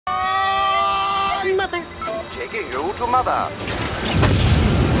taking you to Mother.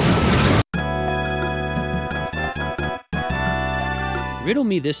 Riddle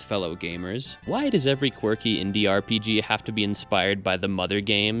me this, fellow gamers. Why does every quirky indie RPG have to be inspired by the Mother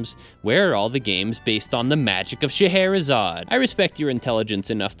games? Where are all the games based on the magic of Scheherazade? I respect your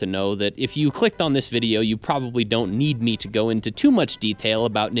intelligence enough to know that if you clicked on this video, you probably don't need me to go into too much detail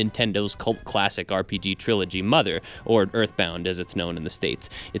about Nintendo's cult classic RPG trilogy Mother, or Earthbound as it's known in the States.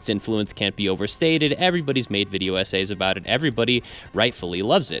 Its influence can't be overstated, everybody's made video essays about it, everybody rightfully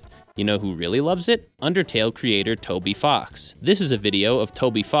loves it. You know who really loves it? Undertale creator Toby Fox. This is a video of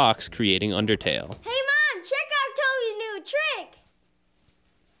Toby Fox creating Undertale. Hey Mom, check out Toby's new trick!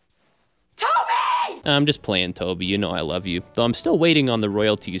 Toby! I'm just playing, Toby, you know I love you. Though I'm still waiting on the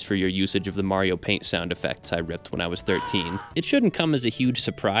royalties for your usage of the Mario Paint sound effects I ripped when I was 13. It shouldn't come as a huge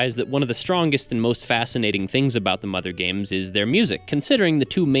surprise that one of the strongest and most fascinating things about the Mother games is their music, considering the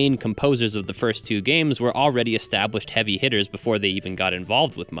two main composers of the first two games were already established heavy hitters before they even got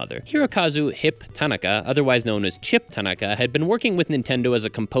involved with Mother. Hirokazu Hip Tanaka, otherwise known as Chip Tanaka, had been working with Nintendo as a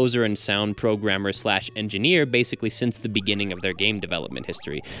composer and sound programmer / engineer basically since the beginning of their game development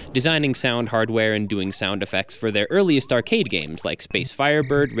history, designing sound hardware and doing sound effects for their earliest arcade games like Space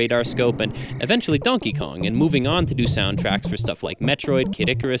Firebird, Radar Scope, and eventually Donkey Kong, and moving on to do soundtracks for stuff like Metroid, Kid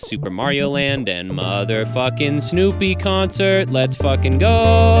Icarus, Super Mario Land, and motherfucking Snoopy Concert, let's fucking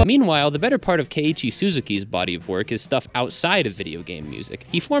go! Meanwhile, the better part of Keiichi Suzuki's body of work is stuff outside of video game music.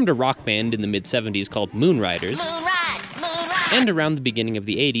 He formed a rock band in the mid-70s called Moonriders. And around the beginning of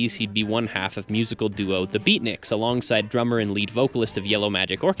the 80s, he'd be one half of musical duo The Beatniks, alongside drummer and lead vocalist of Yellow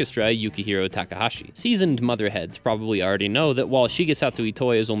Magic Orchestra, Yukihiro Takahashi. Seasoned Motherheads probably already know that while Shigesato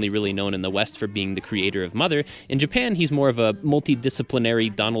Itoi is only really known in the West for being the creator of Mother, in Japan he's more of a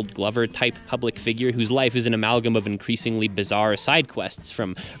multidisciplinary Donald Glover-type public figure whose life is an amalgam of increasingly bizarre side quests,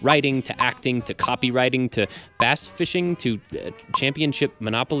 from writing to acting to copywriting to bass fishing to championship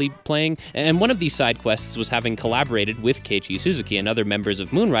Monopoly playing, and one of these side quests was having collaborated with Keiichi Suzuki and other members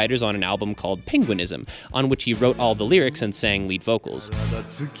of Moonriders on an album called Penguinism, on which he wrote all the lyrics and sang lead vocals.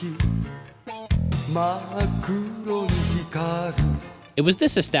 It was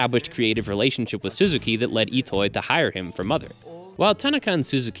this established creative relationship with Suzuki that led Itoi to hire him for Mother. While Tanaka and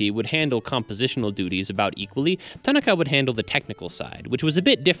Suzuki would handle compositional duties about equally, Tanaka would handle the technical side, which was a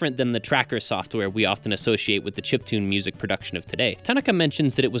bit different than the tracker software we often associate with the chiptune music production of today. Tanaka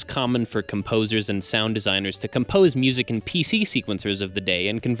mentions that it was common for composers and sound designers to compose music in PC sequencers of the day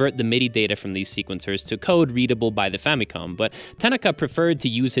and convert the MIDI data from these sequencers to code readable by the Famicom, but Tanaka preferred to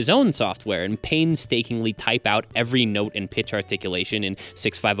use his own software and painstakingly type out every note and pitch articulation in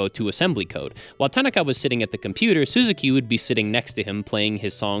 6502 assembly code. While Tanaka was sitting at the computer, Suzuki would be sitting next to him playing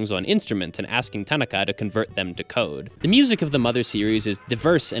his songs on instruments and asking Tanaka to convert them to code. The music of the Mother series is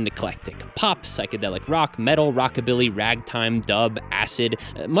diverse and eclectic. Pop, psychedelic rock, metal, rockabilly, ragtime, dub, acid.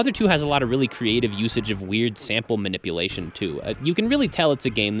 Mother 2 has a lot of really creative usage of weird sample manipulation too. You can really tell it's a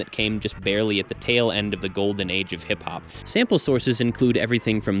game that came just barely at the tail end of the golden age of hip-hop. Sample sources include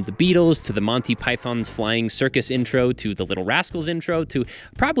everything from the Beatles to the Monty Python's Flying Circus intro to the Little Rascals intro to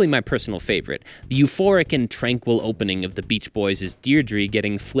probably my personal favorite, the euphoric and tranquil opening of the Beach Boys' Deirdre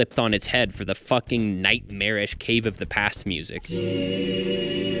getting flipped on its head for the fucking nightmarish Cave of the Past music.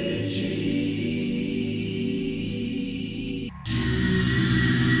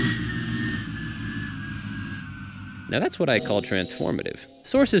 Now that's what I call transformative.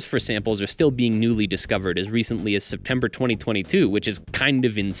 Sources for samples are still being newly discovered as recently as September 2022, which is kind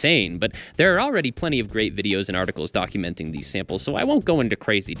of insane, but there are already plenty of great videos and articles documenting these samples, so I won't go into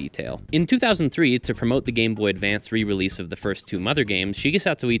crazy detail. In 2003, to promote the Game Boy Advance re-release of the first two Mother games,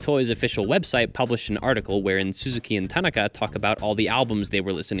 Shigesato Itoi's official website published an article wherein Suzuki and Tanaka talk about all the albums they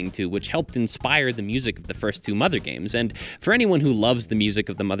were listening to, which helped inspire the music of the first two Mother games, and for anyone who loves the music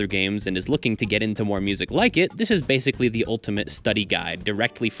of the Mother games and is looking to get into more music like it, this is basically the ultimate study guide,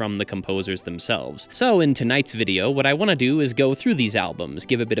 directly from the composers themselves. So in tonight's video, what I want to do is go through these albums,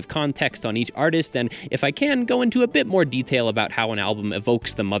 give a bit of context on each artist, and if I can, go into a bit more detail about how an album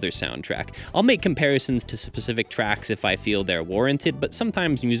evokes the Mother soundtrack. I'll make comparisons to specific tracks if I feel they're warranted, but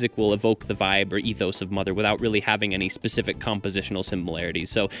sometimes music will evoke the vibe or ethos of Mother without really having any specific compositional similarities,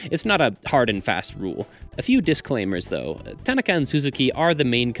 so it's not a hard and fast rule. A few disclaimers though. Tanaka and Suzuki are the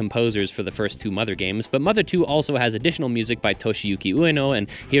main composers for the first two Mother games, but Mother 2 also has additional music by Toshiyuki Ueno Kino and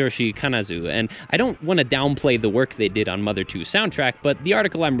Hiroshi Kanazu, and I don't want to downplay the work they did on Mother 2's soundtrack, but the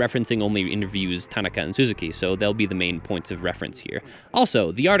article I'm referencing only interviews Tanaka and Suzuki, so they'll be the main points of reference here.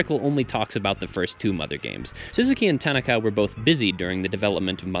 Also, the article only talks about the first 2 Mother games. Suzuki and Tanaka were both busy during the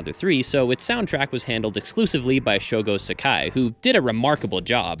development of Mother 3, so its soundtrack was handled exclusively by Shogo Sakai, who did a remarkable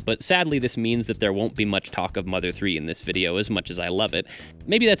job, but sadly this means that there won't be much talk of Mother 3 in this video, as much as I love it.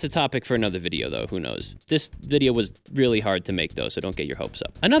 Maybe that's a topic for another video though, who knows. This video was really hard to make though, so don't get your hopes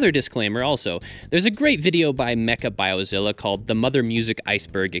up. Another disclaimer also, there's a great video by Mecha Biozilla called The Mother Music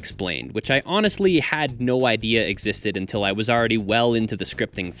Iceberg Explained, which I honestly had no idea existed until I was already well into the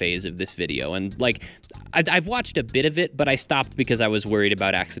scripting phase of this video, and like, I've watched a bit of it, but I stopped because I was worried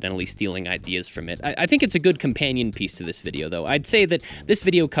about accidentally stealing ideas from it. I think it's a good companion piece to this video, though. I'd say that this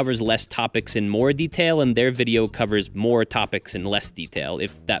video covers less topics in more detail, and their video covers more topics in less detail,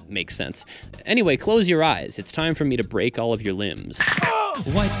 if that makes sense. Anyway, close your eyes. It's time for me to break all of your limbs.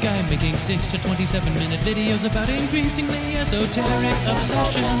 White guy making 6 to 27-minute videos about increasingly esoteric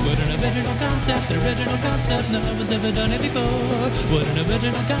obsessions. What an original concept, no one's ever done it before. What an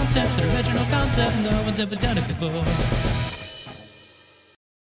original concept, no one's ever done it before.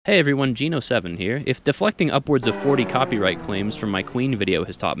 Hey everyone, Geno7 here. If deflecting upwards of 40 copyright claims from my Queen video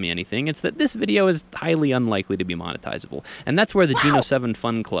has taught me anything, it's that this video is highly unlikely to be monetizable, and that's where the Geno7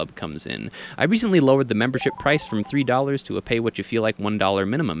 Fun Club comes in. I recently lowered the membership price from $3 to a pay-what-you-feel-like $1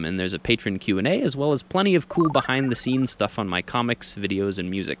 minimum, and there's a patron Q&A as well as plenty of cool behind-the-scenes stuff on my comics, videos, and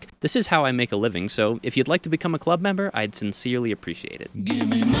music. This is how I make a living, so if you'd like to become a club member, I'd sincerely appreciate it. Give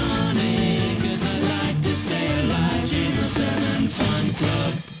me money, 'cause I like to stay alive. Geno7 Fun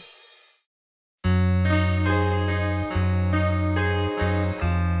Club.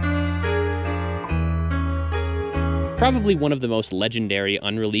 Probably one of the most legendary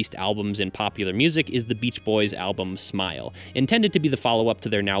unreleased albums in popular music is the Beach Boys' album Smile. Intended to be the follow-up to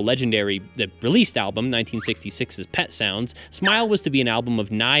their now legendary released album, 1966's Pet Sounds, Smile was to be an album of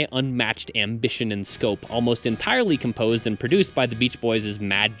nigh unmatched ambition and scope, almost entirely composed and produced by the Beach Boys'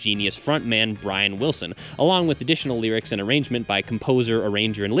 mad genius frontman Brian Wilson, along with additional lyrics and arrangement by composer,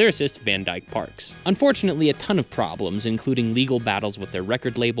 arranger, and lyricist Van Dyke Parks. Unfortunately, a ton of problems, including legal battles with their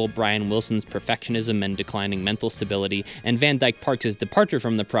record label, Brian Wilson's perfectionism and declining mental stability, and Van Dyke Parks' departure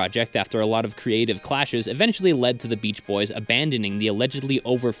from the project after a lot of creative clashes eventually led to the Beach Boys abandoning the allegedly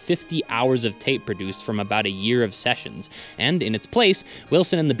over 50 hours of tape produced from about a year of sessions, and in its place,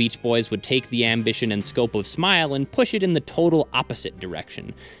 Wilson and the Beach Boys would take the ambition and scope of Smile and push it in the total opposite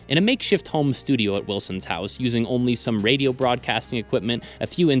direction. In a makeshift home studio at Wilson's house, using only some radio broadcasting equipment, a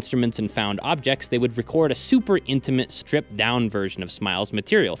few instruments, and found objects, they would record a super intimate, stripped-down version of Smile's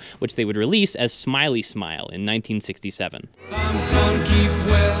material, which they would release as Smiley Smile in 1967. I'm gonna keep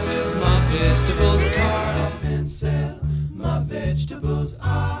well till my vegetables carve and sell my vegetables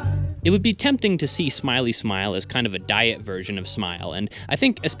I. It would be tempting to see Smiley Smile as kind of a diet version of Smile, and I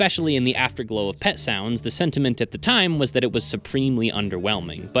think especially in the afterglow of Pet Sounds, the sentiment at the time was that it was supremely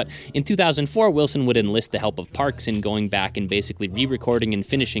underwhelming. But in 2004, Wilson would enlist the help of Parks in going back and basically re-recording and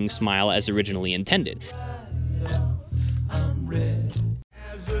finishing Smile as originally intended. I'm red.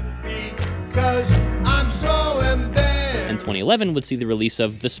 And 2011 would see the release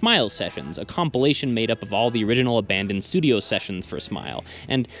of The Smile Sessions, a compilation made up of all the original abandoned studio sessions for Smile.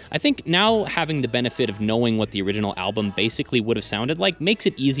 And I think now having the benefit of knowing what the original album basically would have sounded like makes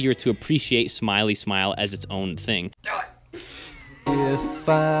it easier to appreciate Smiley Smile as its own thing. If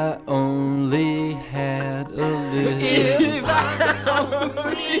I only had a little. If I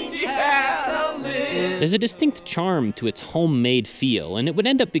only had a little. There's a distinct charm to its homemade feel, and it would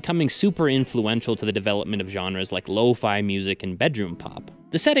end up becoming super influential to the development of genres like lo-fi music and bedroom pop.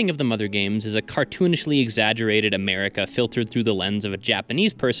 The setting of the Mother games is a cartoonishly exaggerated America filtered through the lens of a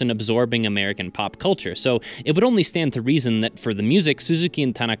Japanese person absorbing American pop culture, so it would only stand to reason that for the music, Suzuki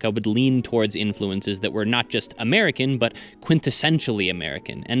and Tanaka would lean towards influences that were not just American, but quintessentially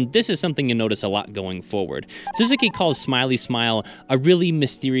American, and this is something you notice a lot going forward. Suzuki calls Smiley Smile a really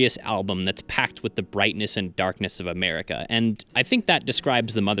mysterious album that's packed with the brightness and darkness of America, and I think that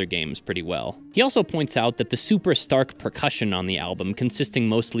describes the Mother games pretty well. He also points out that the super stark percussion on the album, consisting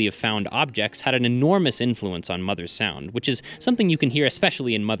mostly of found objects, had an enormous influence on Mother's sound, which is something you can hear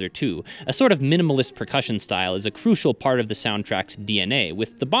especially in Mother 2. A sort of minimalist percussion style is a crucial part of the soundtrack's DNA,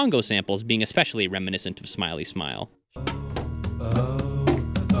 with the bongo samples being especially reminiscent of Smiley Smile.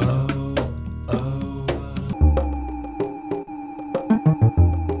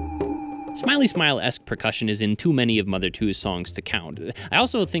 Smiley Smile-esque percussion is in too many of Mother 2's songs to count. I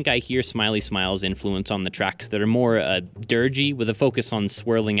also think I hear Smiley Smile's influence on the tracks that are more dirgy, with a focus on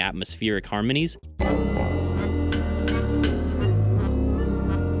swirling atmospheric harmonies.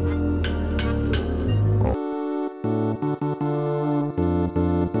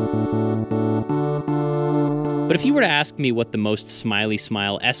 But if you were to ask me what the most Smiley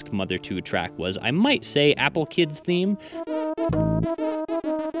Smile-esque Mother 2 track was, I might say Apple Kids theme.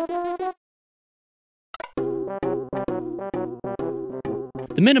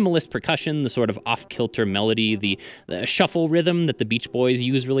 The minimalist percussion, the sort of off-kilter melody, the shuffle rhythm that the Beach Boys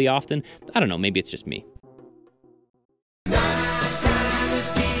use really often, I don't know, maybe it's just me.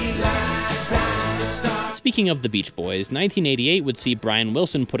 Speaking of the Beach Boys, 1988 would see Brian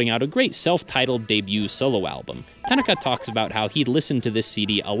Wilson putting out a great self-titled debut solo album. Tanaka talks about how he'd listened to this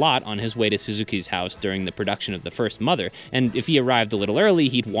CD a lot on his way to Suzuki's house during the production of The First Mother, and if he arrived a little early,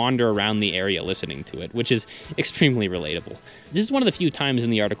 he'd wander around the area listening to it, which is extremely relatable. This is one of the few times in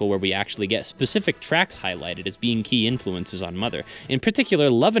the article where we actually get specific tracks highlighted as being key influences on Mother. In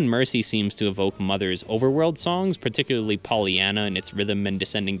particular, Love and Mercy seems to evoke Mother's overworld songs, particularly Pollyanna and its rhythm and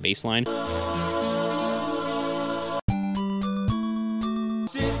descending bass line.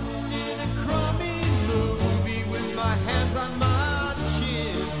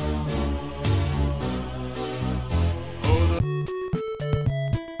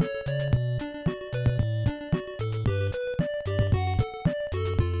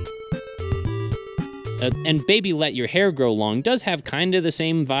 And Baby Let Your Hair Grow Long does have kind of the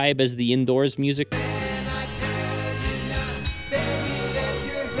same vibe as the Indoors music.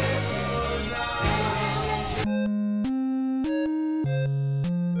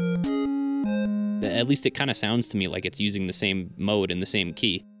 At least it kind of sounds to me like it's using the same mode in the same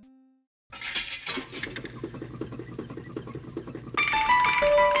key.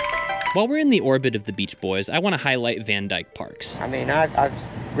 While we're in the orbit of the Beach Boys, I want to highlight Van Dyke Parks. I mean, I've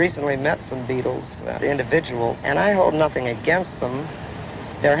recently met some Beatles, individuals, and I hold nothing against them.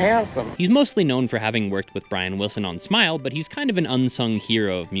 They're handsome. He's mostly known for having worked with Brian Wilson on Smile, but he's kind of an unsung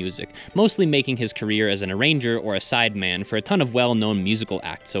hero of music, mostly making his career as an arranger or a sideman for a ton of well-known musical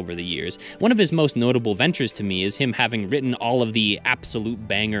acts over the years. One of his most notable ventures to me is him having written all of the absolute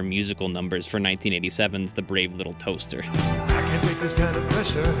banger musical numbers for 1987's The Brave Little Toaster. I can't take this kind of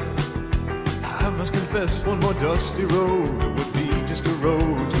pressure. I must confess, one more dusty road would be just a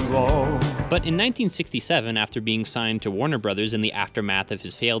road too long. But in 1967, after being signed to Warner Brothers in the aftermath of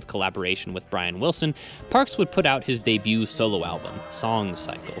his failed collaboration with Brian Wilson, Parks would put out his debut solo album, Song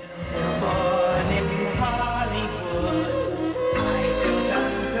Cycle.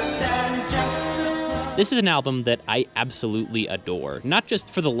 This is an album that I absolutely adore, not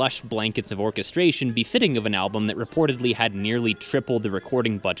just for the lush blankets of orchestration befitting of an album that reportedly had nearly triple the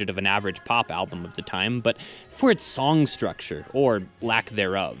recording budget of an average pop album of the time, but for its song structure, or lack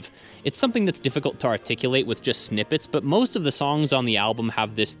thereof. It's something that's difficult to articulate with just snippets, but most of the songs on the album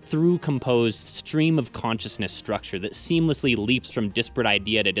have this through-composed stream of consciousness structure that seamlessly leaps from disparate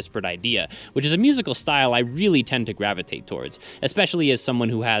idea to disparate idea, which is a musical style I really tend to gravitate towards, especially as someone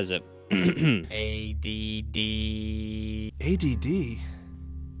who has a ADD. ADD?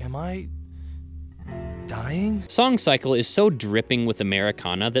 Am I dying? Song Cycle is so dripping with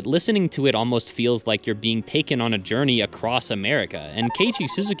Americana that listening to it almost feels like you're being taken on a journey across America, and Keiichi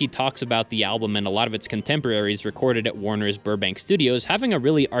Suzuki talks about the album and a lot of its contemporaries recorded at Warner's Burbank Studios having a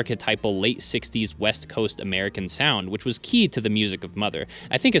really archetypal late 60s West Coast American sound, which was key to the music of Mother,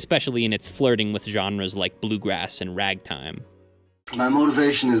 I think especially in its flirting with genres like bluegrass and ragtime. My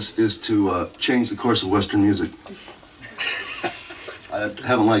motivation is to change the course of Western music. I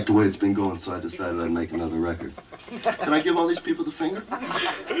haven't liked the way it's been going, so I decided I'd make another record. Can I give all these people the finger?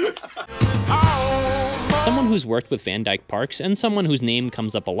 Someone who's worked with Van Dyke Parks, and someone whose name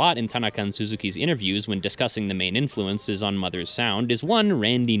comes up a lot in Tanaka and Suzuki's interviews when discussing the main influences on Mother's sound, is one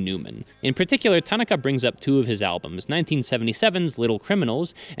Randy Newman. In particular, Tanaka brings up two of his albums, 1977's Little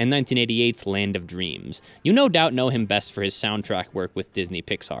Criminals and 1988's Land of Dreams. You no doubt know him best for his soundtrack work with Disney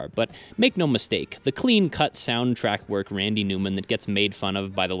Pixar, but make no mistake, the clean-cut soundtrack work Randy Newman that gets made fun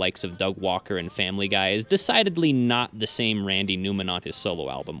of by the likes of Doug Walker and Family Guy is decidedly not the same Randy Newman on his solo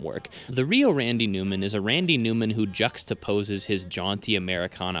album work. The real Randy Newman is a Randy Newman who juxtaposes his jaunty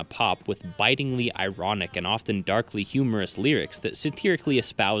Americana pop with bitingly ironic and often darkly humorous lyrics that satirically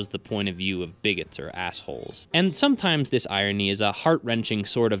espouse the point of view of bigots or assholes. And sometimes this irony is a heart-wrenching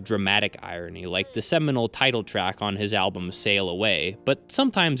sort of dramatic irony, like the seminal title track on his album Sail Away, but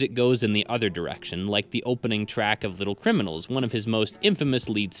sometimes it goes in the other direction, like the opening track of Little Criminals, one of his most infamous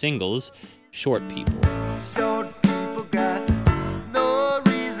lead singles, Short People. Short people got no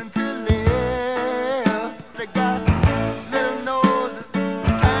reason to live. They got little noses,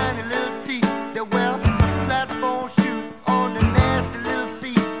 tiny little teeth. They wear platform shoes on their nasty little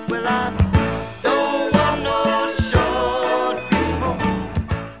feet. Well, I don't want no short people.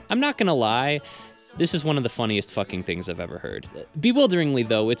 I'm not gonna lie, This is one of the funniest fucking things I've ever heard. Bewilderingly,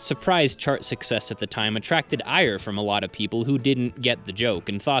 though, its surprise chart success at the time attracted ire from a lot of people who didn't get the joke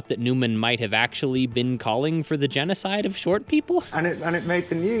and thought that Newman might have actually been calling for the genocide of short people. And it made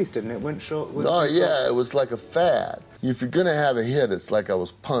the news, didn't it? Went short. Oh, yeah, it was like a fad. If you're gonna have a hit, it's like I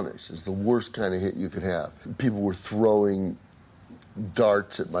Was Punished. It's the worst kind of hit you could have. People were throwing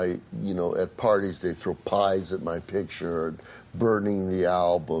darts at my, at parties, they throw pies at my picture, and burning the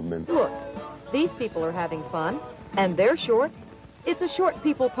album. And look, these people are having fun, and they're short. It's a short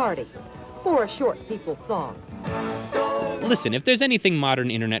people party, for a short people song. Listen, if there's anything modern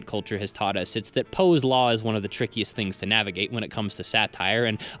internet culture has taught us, it's that Poe's law is one of the trickiest things to navigate when it comes to satire,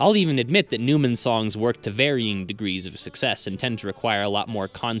 and I'll even admit that Newman's songs work to varying degrees of success and tend to require a lot more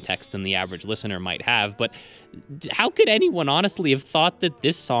context than the average listener might have, but how could anyone honestly have thought that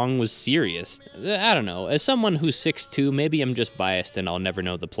this song was serious? I don't know. As someone who's 6'2", maybe I'm just biased and I'll never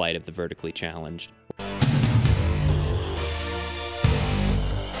know the plight of the vertically challenged.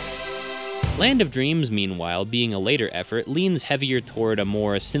 Land of Dreams, meanwhile, being a later effort, leans heavier toward a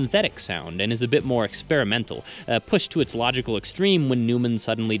more synthetic sound and is a bit more experimental, pushed to its logical extreme when Newman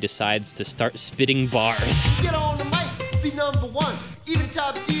suddenly decides to start spitting bars. Get on the mic, be number one, even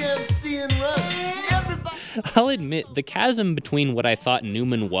top DMC and run. Everybody. I'll admit, the chasm between what I thought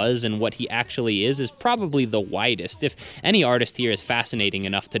Newman was and what he actually is probably the widest. If any artist here is fascinating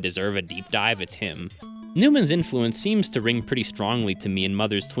enough to deserve a deep dive, it's him. Newman's influence seems to ring pretty strongly to me in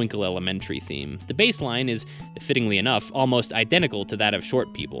Mother's Twinkle Elementary theme. The bass line is, fittingly enough, almost identical to that of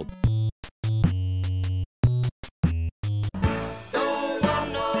Short People.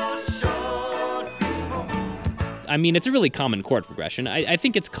 I mean, it's a really common chord progression. I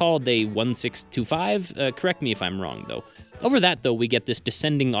think it's called a 1-6-2-5. Correct me if I'm wrong, though. Over that, though, we get this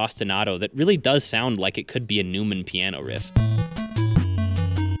descending ostinato that really does sound like it could be a Newman piano riff.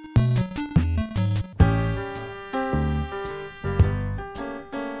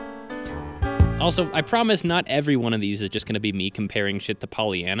 Also, I promise not every one of these is just going to be me comparing shit to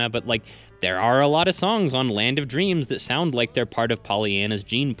Pollyanna, but, there are a lot of songs on Land of Dreams that sound like they're part of Pollyanna's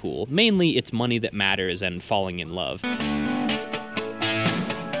gene pool. Mainly, It's Money That Matters and Falling in Love.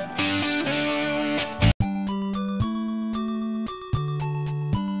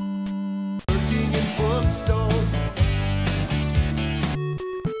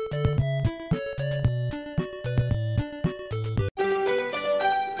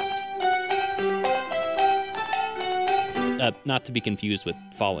 Not to be confused with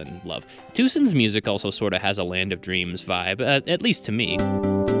Fall in Love. Toussaint's music also sort of has a Land of Dreams vibe, at least to me.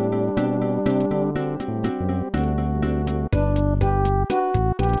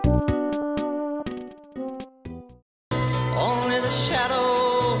 Only the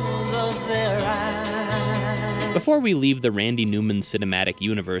shadows of their eyes. Before we leave the Randy Newman cinematic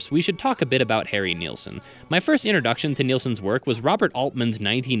universe, we should talk a bit about Harry Nilsson. My first introduction to Nilsson's work was Robert Altman's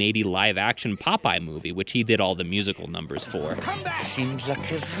 1980 live-action Popeye movie, which he did all the musical numbers for. Seems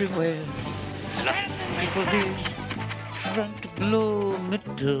like everywhere, lots of people here trying to blow me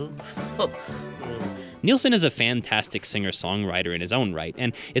down. Nilsson is a fantastic singer-songwriter in his own right,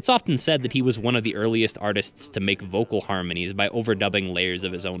 and it's often said that he was one of the earliest artists to make vocal harmonies by overdubbing layers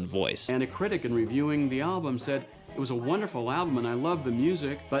of his own voice. And a critic in reviewing the album said, "It was a wonderful album and I loved the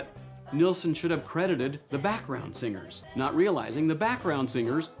music, but Nilsson should have credited the background singers," not realizing the background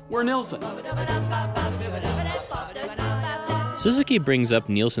singers were Nilsson. Suzuki brings up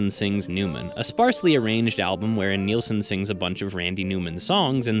Nilsson Sings Newman, a sparsely arranged album wherein Nilsson sings a bunch of Randy Newman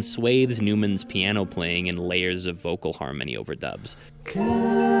songs and swathes Newman's piano playing in layers of vocal harmony overdubs.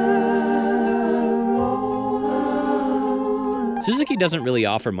 Suzuki doesn't really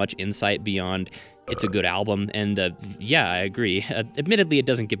offer much insight beyond, it's a good album, and yeah, I agree. Admittedly, it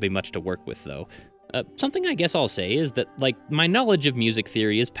doesn't give me much to work with, though. Something I guess I'll say is that, my knowledge of music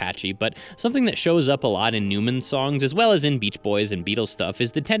theory is patchy, but something that shows up a lot in Newman's songs, as well as in Beach Boys and Beatles stuff,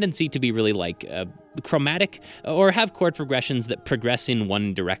 is the tendency to be really, chromatic, or have chord progressions that progress in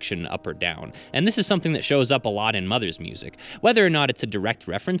one direction, up or down. And this is something that shows up a lot in Mother's music. Whether or not it's a direct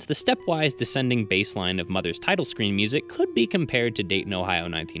reference, the stepwise descending bass line of Mother's title screen music could be compared to Dayton, Ohio,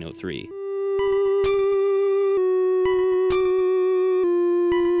 1903.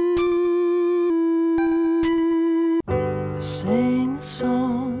 Sang a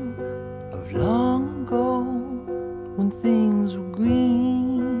song of long ago when things were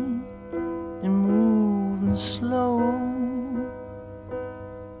green and moving slow.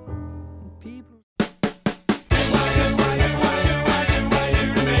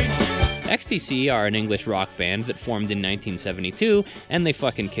 XTC are an English rock band that formed in 1972, and they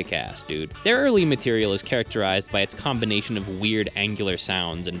fucking kick ass, dude. Their early material is characterized by its combination of weird angular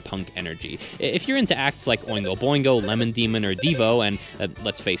sounds and punk energy. If you're into acts like Oingo Boingo, Lemon Demon, or Devo, and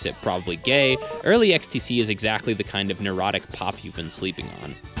let's face it, probably gay, early XTC is exactly the kind of neurotic pop you've been sleeping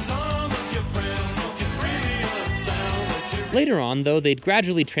on. Later on, though, they'd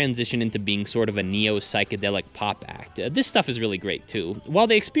gradually transition into being sort of a neo-psychedelic pop act. This stuff is really great, too. While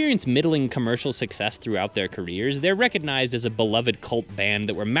they experienced middling commercial success throughout their careers, they're recognized as a beloved cult band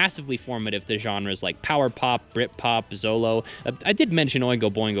that were massively formative to genres like power pop, Britpop, Zolo. I did mention Oingo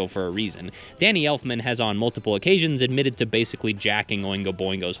Boingo for a reason. Danny Elfman has on multiple occasions admitted to basically jacking Oingo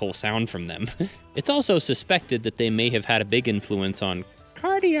Boingo's whole sound from them. It's also suspected that they may have had a big influence on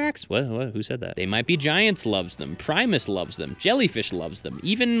Cardiacs. What? Who said that? They Might Be Giants loves them. Primus loves them. Jellyfish loves them.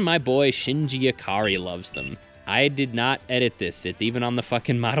 Even my boy Shinji Ikari loves them. I did not edit this. It's even on the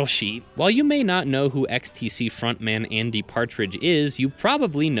fucking model sheet. While you may not know who XTC frontman Andy Partridge is, you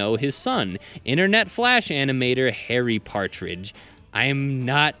probably know his son, internet flash animator Harry Partridge. I'm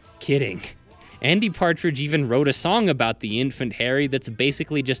not kidding. Andy Partridge even wrote a song about the infant Harry that's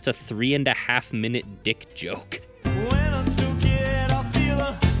basically just a 3.5-minute dick joke.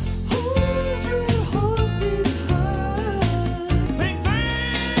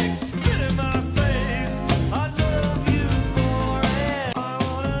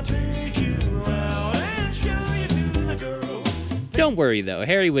 Don't worry though,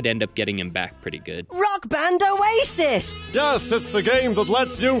 Harry would end up getting him back pretty good. Rock band Oasis! Yes, it's the game that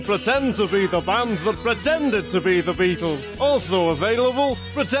lets you pretend to be the band that pretended to be the Beatles. Also available,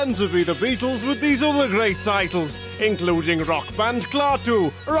 pretend to be the Beatles with these other great titles, including Rock Band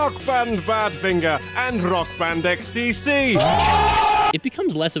Klaatu, Rock Band Badfinger, and Rock Band XTC. It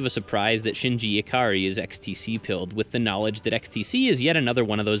becomes less of a surprise that Shinji Ikari is XTC-pilled with the knowledge that XTC is yet another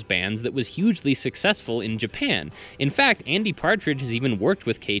one of those bands that was hugely successful in Japan. In fact, Andy Partridge has even worked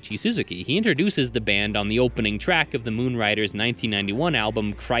with Keiichi Suzuki. He introduces the band on the opening track of the Moonriders' 1991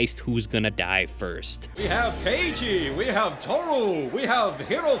 album, Christ Who's Gonna Die First. We have Keiichi, we have Toru, we have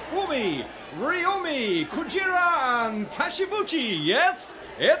Hirofumi, Ryomi, Kujira, and Kashibuchi. Yes,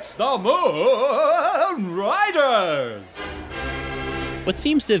 it's the Moonriders! What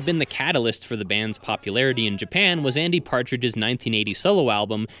seems to have been the catalyst for the band's popularity in Japan was Andy Partridge's 1980 solo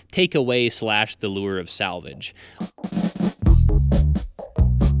album, Take Away / The Lure of Salvage.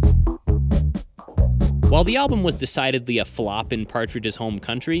 While the album was decidedly a flop in Partridge's home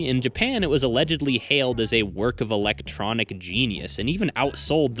country, in Japan it was allegedly hailed as a work of electronic genius, and even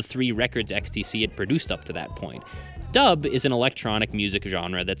outsold the 3 records XTC had produced up to that point. Dub is an electronic music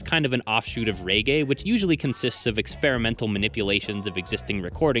genre that's kind of an offshoot of reggae, which usually consists of experimental manipulations of existing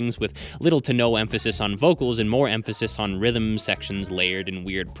recordings with little to no emphasis on vocals and more emphasis on rhythm sections layered in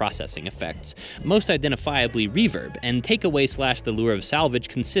weird processing effects, most identifiably reverb, and Take Away / The Lure of Salvage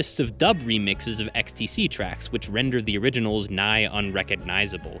consists of dub remixes of XTC tracks, which render the originals nigh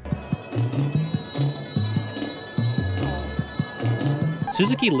unrecognizable.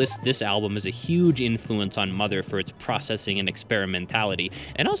 Suzuki lists this album as a huge influence on Mother for its processing and experimentality,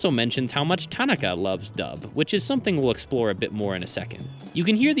 and also mentions how much Tanaka loves dub, which is something we'll explore a bit more in a second. You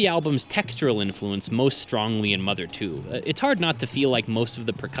can hear the album's textural influence most strongly in Mother 2. It's hard not to feel like most of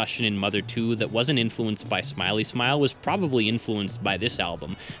the percussion in Mother 2 that wasn't influenced by Smiley Smile was probably influenced by this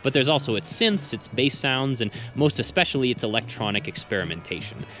album, but there's also its synths, its bass sounds, and most especially its electronic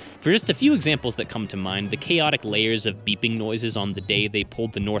experimentation. For just a few examples that come to mind, the chaotic layers of beeping noises on The Day They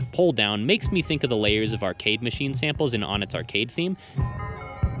Pulled the North Pole Down makes me think of the layers of arcade machine samples in On Its Arcade theme.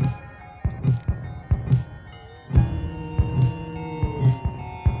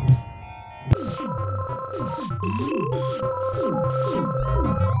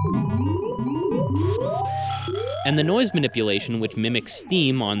 And the noise manipulation which mimics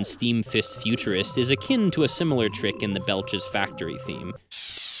Steam on Steam Fist Futurist is akin to a similar trick in the Belch's Factory theme.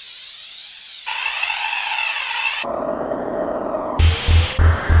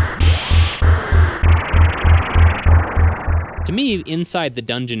 To me, Inside the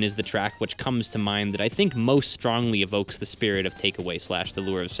Dungeon is the track which comes to mind that I think most strongly evokes the spirit of Take Away / The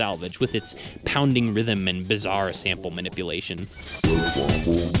Lure of Salvage, with its pounding rhythm and bizarre sample manipulation.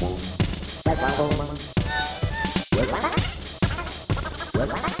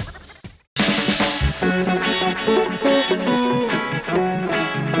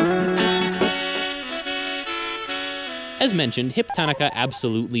 As mentioned, Hip Tanaka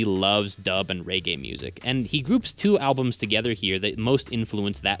absolutely loves dub and reggae music, and he groups 2 albums together here that most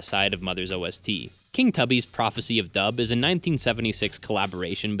influenced that side of Mother's OST. King Tubby's Prophecy of Dub is a 1976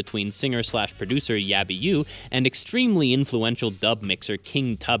 collaboration between singer-slash-producer Yabby and extremely influential dub mixer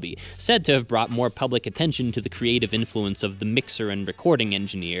King Tubby, said to have brought more public attention to the creative influence of the mixer and recording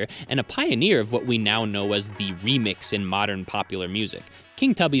engineer, and a pioneer of what we now know as the remix in modern popular music.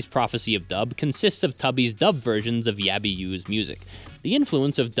 King Tubby's Prophecy of Dub consists of Tubby's dub versions of Yabby music. The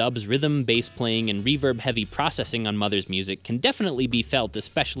influence of dub's rhythm, bass playing, and reverb-heavy processing on Mother's music can definitely be felt,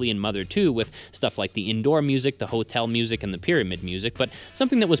 especially in Mother 2, with stuff like the indoor music, the hotel music, and the pyramid music, but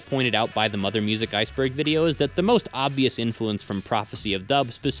something that was pointed out by the Mother Music Iceberg video is that the most obvious influence from Prophecy of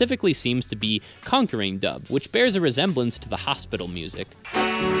Dub specifically seems to be Conquering Dub, which bears a resemblance to the hospital music.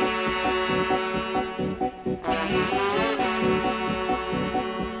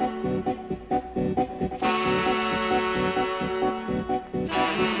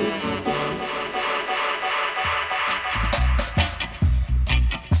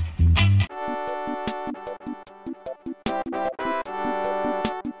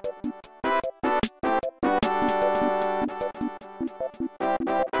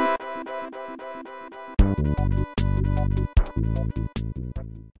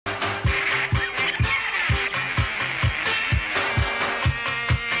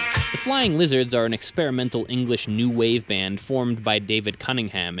 Flying Lizards are an experimental English new wave band formed by David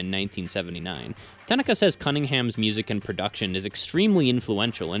Cunningham in 1979. Tanaka says Cunningham's music and production is extremely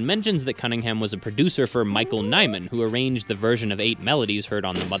influential and mentions that Cunningham was a producer for Michael Nyman, who arranged the version of 8 melodies heard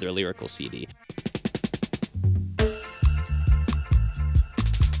on the Mother Lyrical CD.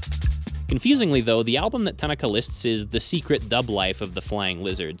 Confusingly, though, the album that Tanaka lists is The Secret Dub Life of the Flying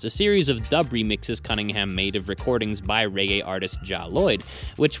Lizards, a series of dub remixes Cunningham made of recordings by reggae artist Ja Lloyd,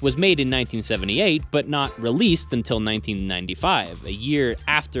 which was made in 1978, but not released until 1995, a year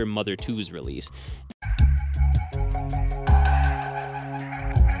after Mother 2's release.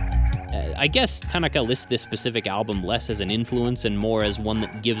 I guess Tanaka lists this specific album less as an influence and more as one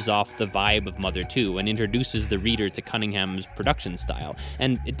that gives off the vibe of Mother 2 and introduces the reader to Cunningham's production style,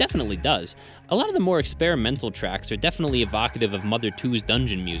 and it definitely does. A lot of the more experimental tracks are definitely evocative of Mother 2's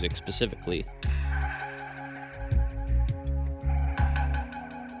dungeon music specifically.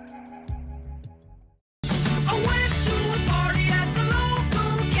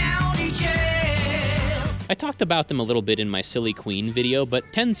 I talked about them a little bit in my Silly Queen video, but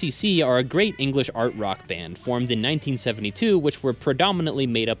 10cc are a great English art rock band formed in 1972, which were predominantly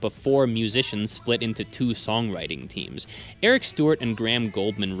made up of 4 musicians split into 2 songwriting teams. Eric Stewart and Graham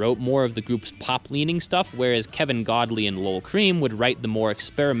Goldman wrote more of the group's pop-leaning stuff, whereas Kevin Godley and Lowell Creme would write the more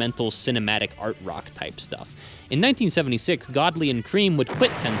experimental cinematic art rock type stuff. In 1976, Godley and Creme would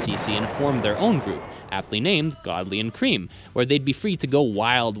quit 10cc and form their own group, aptly named Godley and Creme, where they'd be free to go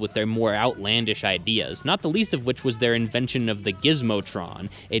wild with their more outlandish ideas, not the least of which was their invention of the Gizmotron,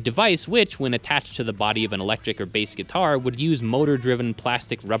 a device which, when attached to the body of an electric or bass guitar, would use motor-driven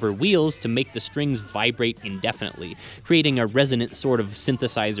plastic rubber wheels to make the strings vibrate indefinitely, creating a resonant sort of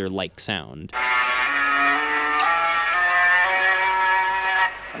synthesizer-like sound.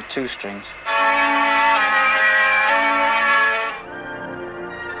 And 2 strings.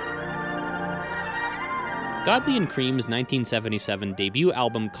 Godley and Creme's 1977 debut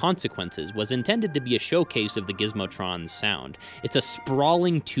album Consequences was intended to be a showcase of the Gizmotron's sound. It's a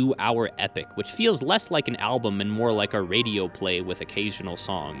sprawling 2-hour epic, which feels less like an album and more like a radio play with occasional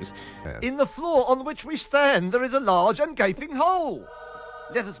songs. In the floor on which we stand, there is a large and gaping hole.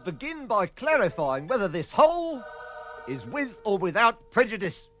 Let us begin by clarifying whether this hole is with or without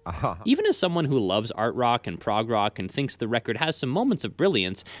prejudice. Even as someone who loves art rock and prog rock and thinks the record has some moments of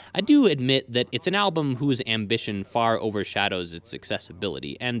brilliance, I do admit that it's an album whose ambition far overshadows its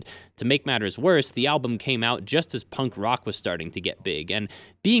accessibility. And to make matters worse, the album came out just as punk rock was starting to get big, and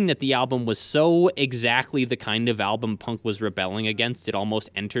being that the album was so exactly the kind of album punk was rebelling against, it almost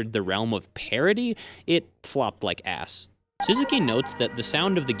entered the realm of parody, it flopped like ass. Suzuki notes that the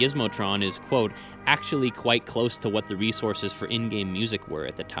sound of the Gizmotron is, quote, actually quite close to what the resources for in-game music were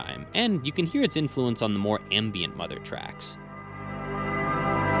at the time, and you can hear its influence on the more ambient Mother tracks.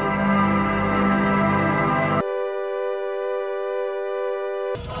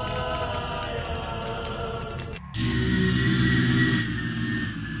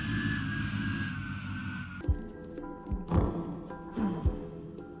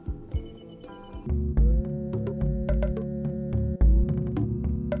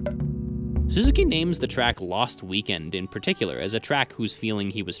 Suzuki names the track Lost Weekend in particular as a track whose feeling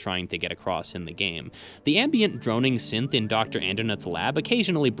he was trying to get across in the game. The ambient droning synth in Dr. Andronut's lab,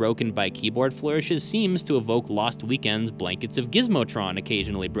 occasionally broken by keyboard flourishes, seems to evoke Lost Weekend's Blankets of Gizmotron,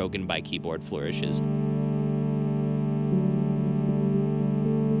 occasionally broken by keyboard flourishes.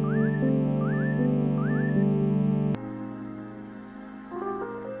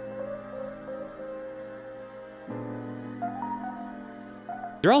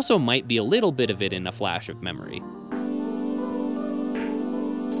 There also might be a little bit of it in A Flash of Memory.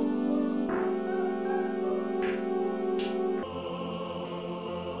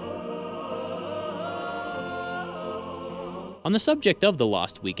 On the subject of the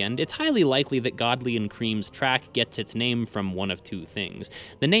Lost Weekend, it's highly likely that Godley and Creme's track gets its name from one of two things.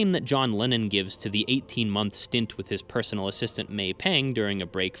 The name that John Lennon gives to the 18-month stint with his personal assistant May Pang during a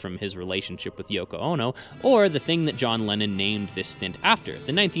break from his relationship with Yoko Ono, or the thing that John Lennon named this stint after, the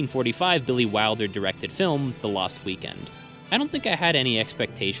 1945 Billy Wilder-directed film, The Lost Weekend. I don't think I had any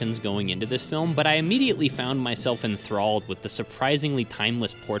expectations going into this film, but I immediately found myself enthralled with the surprisingly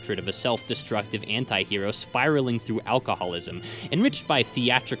timeless portrait of a self-destructive anti-hero spiraling through alcoholism, enriched by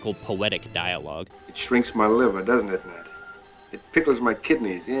theatrical, poetic dialogue. It shrinks my liver, doesn't it, Ned? It pickles my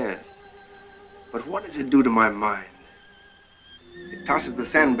kidneys, yes. But what does it do to my mind? It tosses the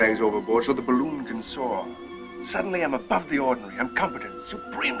sandbags overboard so the balloon can soar. Suddenly I'm above the ordinary. I'm competent,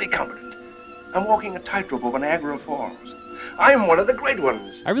 supremely competent. I'm walking a tightrope over Niagara Falls. I'm one of the great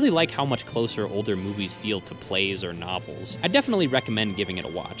ones. I really like how much closer older movies feel to plays or novels. I definitely recommend giving it a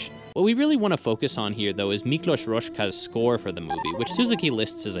watch. What we really want to focus on here, though, is Miklos Rozka's score for the movie, which Suzuki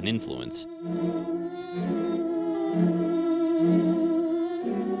lists as an influence.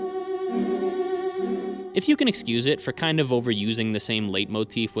 If you can excuse it for kind of overusing the same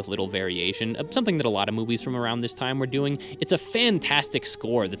leitmotif with little variation, something that a lot of movies from around this time were doing, it's a fantastic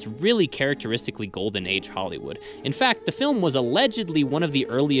score that's really characteristically Golden Age Hollywood. In fact, the film was allegedly one of the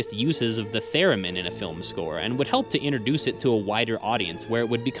earliest uses of the theremin in a film score, and would help to introduce it to a wider audience, where it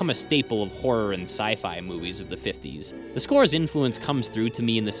would become a staple of horror and sci-fi movies of the 50s. The score's influence comes through to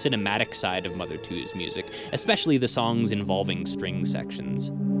me in the cinematic side of Mother 2's music, especially the songs involving string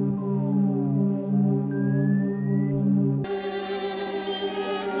sections.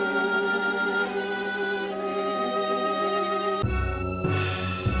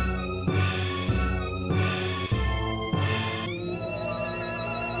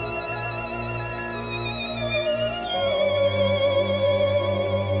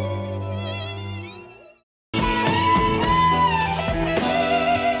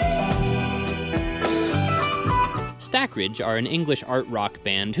 Stackridge are an English art rock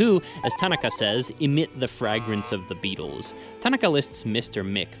band who, as Tanaka says, emit the fragrance of the Beatles. Tanaka lists Mr.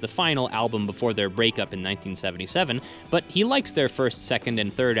 Mick, the final album before their breakup in 1977, but he likes their first, second,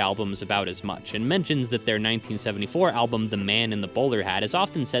 and third albums about as much, and mentions that their 1974 album, The Man in the Bowler Hat, is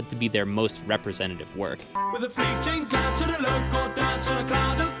often said to be their most representative work. With a fleeting glance at a local dance in a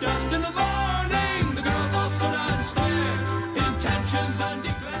cloud of dust in the morning, the girls all stood and stared, intentions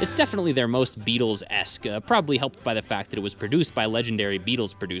undeclared. It's definitely their most Beatles-esque, probably helped by the fact that it was produced by legendary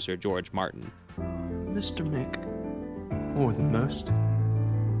Beatles producer George Martin. Mr. Mick, more than most,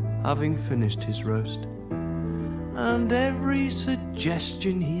 having finished his roast, and every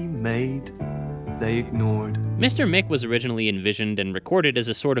suggestion he made, they ignored. Mr. Mick was originally envisioned and recorded as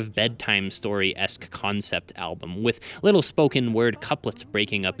a sort of bedtime story-esque concept album, with little spoken word couplets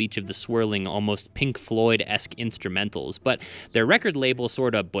breaking up each of the swirling, almost Pink Floyd-esque instrumentals, but their record label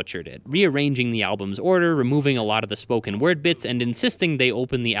sorta butchered it, rearranging the album's order, removing a lot of the spoken word bits, and insisting they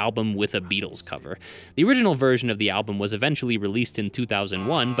open the album with a Beatles cover. The original version of the album was eventually released in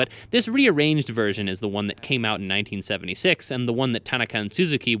 2001, but this rearranged version is the one that came out in 1976, and the one that Tanaka and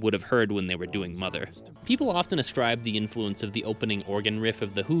Suzuki would have heard when they were doing Mother. People often ascribe the influence of the opening organ riff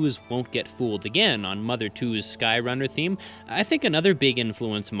of The Who's Won't Get Fooled Again on Mother 2's Skyrunner theme. I think another big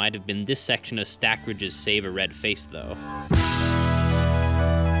influence might have been this section of Stackridge's Save a Red Face, though.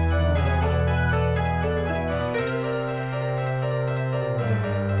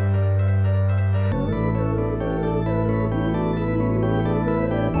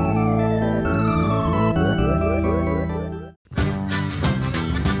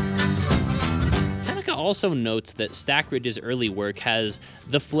 Also notes that Stackridge's early work has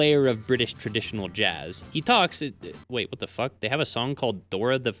the flair of British traditional jazz. He talks... Wait, what the fuck? They have a song called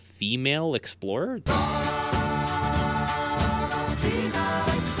Dora the Female Explorer?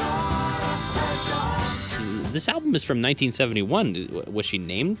 This album is from 1971. Was she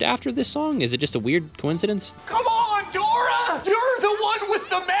named after this song? Is it just a weird coincidence? Come on, Dora! You're the one with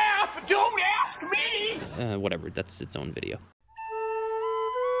the map! Don't ask me! Whatever, that's its own video.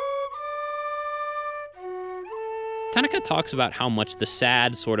 Tanaka talks about how much the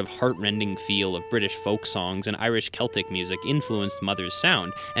sad, sort of heartrending feel of British folk songs and Irish Celtic music influenced Mother's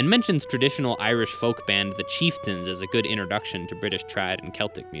sound, and mentions traditional Irish folk band The Chieftains as a good introduction to British trad and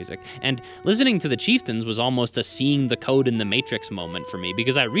Celtic music. And listening to The Chieftains was almost a seeing the code in the Matrix moment for me,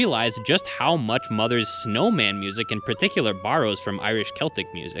 because I realized just how much Mother's Snowman music in particular borrows from Irish Celtic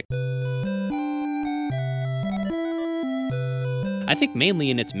music. I think mainly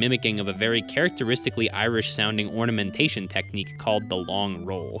in its mimicking of a very characteristically Irish-sounding ornamentation technique called the long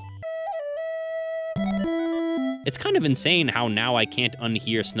roll. It's kind of insane how now I can't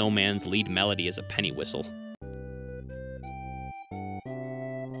unhear Snowman's lead melody as a penny whistle.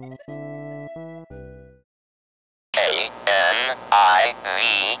 K-N-I-V-E-S.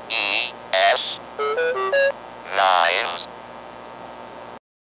 Knives.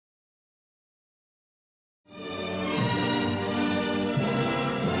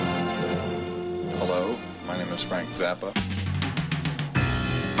 Hello, my name is Frank Zappa.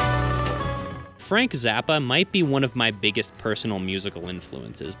 Frank Zappa might be one of my biggest personal musical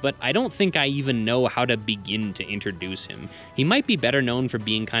influences, but I don't think I even know how to begin to introduce him. He might be better known for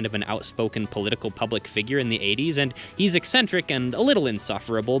being kind of an outspoken political public figure in the 80s, and he's eccentric and a little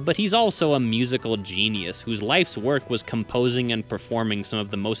insufferable, but he's also a musical genius whose life's work was composing and performing some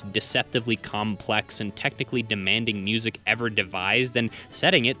of the most deceptively complex and technically demanding music ever devised and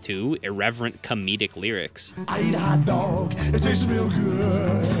setting it to irreverent comedic lyrics. I eat a hot dog, it tastes real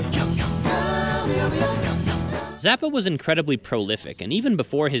good. Zappa was incredibly prolific, and even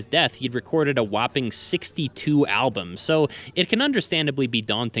before his death, he'd recorded a whopping 62 albums, so it can understandably be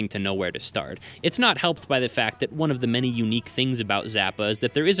daunting to know where to start. It's not helped by the fact that one of the many unique things about Zappa is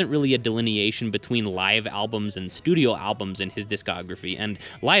that there isn't really a delineation between live albums and studio albums in his discography, and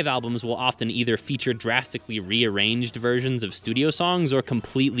live albums will often either feature drastically rearranged versions of studio songs or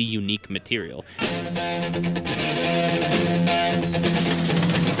completely unique material.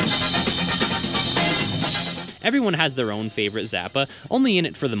 Everyone has their own favorite Zappa. Only in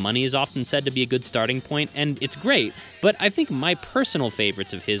It for the Money is often said to be a good starting point, and it's great, but I think my personal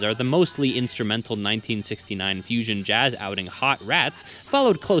favorites of his are the mostly instrumental 1969 fusion jazz outing Hot Rats,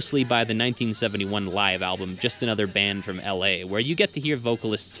 followed closely by the 1971 live album Just Another Band from LA, where you get to hear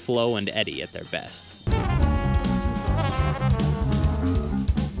vocalists Flo and Eddie at their best.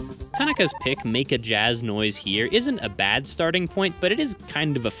 Tanaka's pick, Make a Jazz Noise Here, isn't a bad starting point, but it is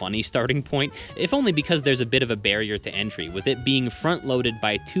kind of a funny starting point, if only because there's a bit of a barrier to entry, with it being front-loaded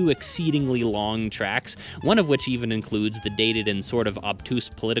by two exceedingly long tracks, one of which even includes the dated and sort of obtuse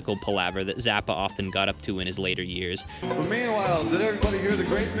political palaver that Zappa often got up to in his later years. But meanwhile, did everybody hear the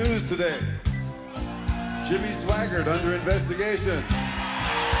great news today? Jimmy Swaggart under investigation.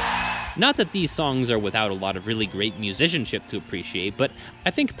 Not that these songs are without a lot of really great musicianship to appreciate, but I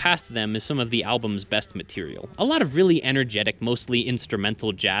think past them is some of the album's best material. A lot of really energetic, mostly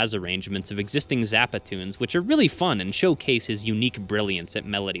instrumental jazz arrangements of existing Zappa tunes, which are really fun and showcase his unique brilliance at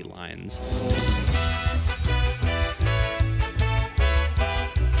melody lines.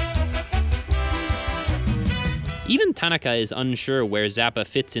 Even Tanaka is unsure where Zappa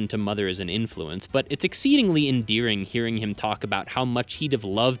fits into Mother as an influence, but it's exceedingly endearing hearing him talk about how much he'd have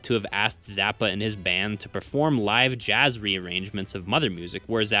loved to have asked Zappa and his band to perform live jazz rearrangements of Mother music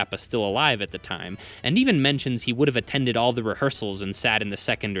were Zappa still alive at the time, and even mentions he would have attended all the rehearsals and sat in the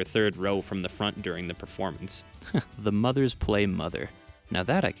second or third row from the front during the performance. The Mothers play Mother. Now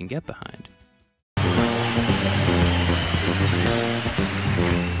that I can get behind.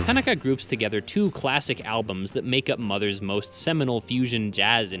 Tanaka groups together two classic albums that make up Mother's most seminal fusion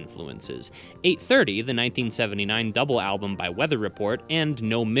jazz influences, 830, the 1979 double album by Weather Report, and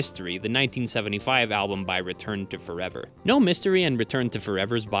No Mystery, the 1975 album by Return to Forever. No Mystery and Return to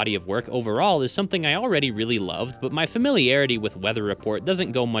Forever's body of work overall is something I already really loved, but my familiarity with Weather Report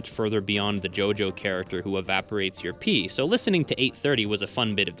doesn't go much further beyond the JoJo character who evaporates your pee, so listening to 830 was a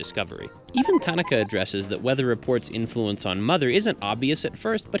fun bit of discovery. Even Tanaka addresses that Weather Report's influence on Mother isn't obvious at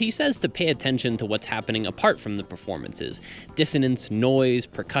first, but he says to pay attention to what's happening apart from the performances. Dissonance, noise,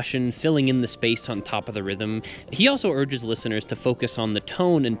 percussion, filling in the space on top of the rhythm. He also urges listeners to focus on the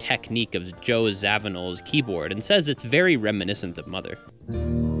tone and technique of Joe Zawinul's keyboard and says it's very reminiscent of Mother.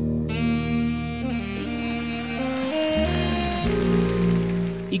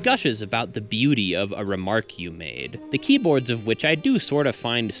 He gushes about the beauty of A Remark You Made, the keyboards of which I do sort of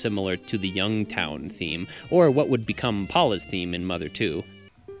find similar to the Youngtown theme, or what would become Paula's theme in Mother 2.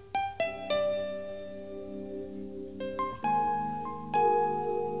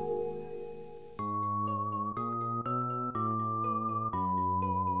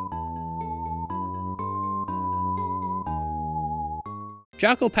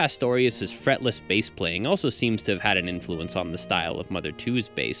 Jaco Pastorius' fretless bass playing also seems to have had an influence on the style of Mother 2's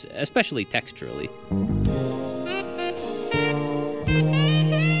bass, especially texturally.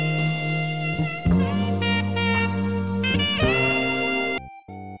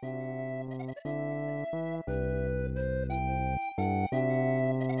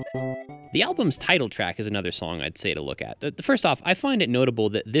 The album's title track is another song I'd say to look at. First off, I find it notable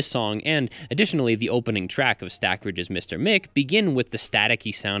that this song, and additionally the opening track of Stackridge's Mr. Mick, begin with the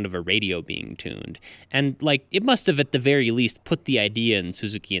staticky sound of a radio being tuned. And, it must have at the very least put the idea in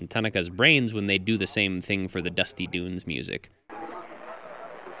Suzuki and Tanaka's brains when they do the same thing for the Dusty Dunes music.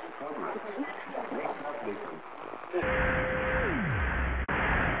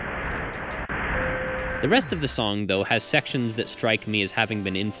 The rest of the song, though, has sections that strike me as having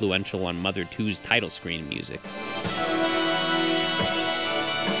been influential on Mother 2's title screen music.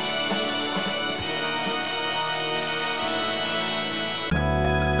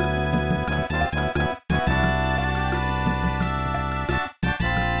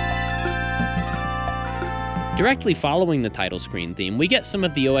 Directly following the title screen theme, we get some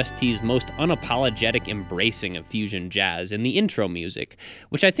of the OST's most unapologetic embracing of fusion jazz in the intro music,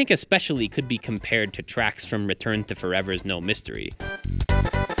 which I think especially could be compared to tracks from Return to Forever's No Mystery.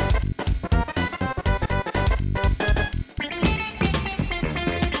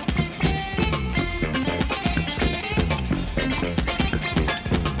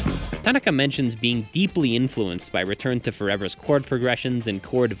 Tanaka mentions being deeply influenced by Return to Forever's chord progressions and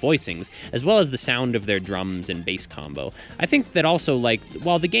chord voicings, as well as the sound of their drums and bass combo. I think that also,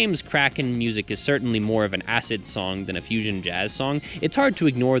 while the game's Kraken music is certainly more of an acid song than a fusion jazz song, it's hard to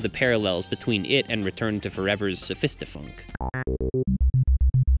ignore the parallels between it and Return to Forever's Sophistafunk.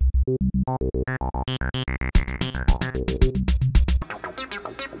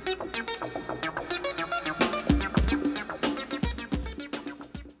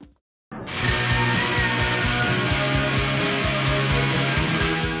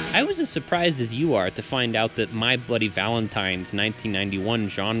 I was as surprised as you are to find out that My Bloody Valentine's 1991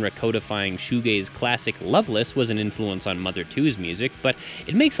 genre-codifying shoegaze classic Loveless was an influence on Mother 2's music, but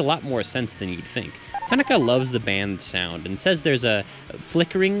it makes a lot more sense than you'd think. Tanaka loves the band's sound and says there's a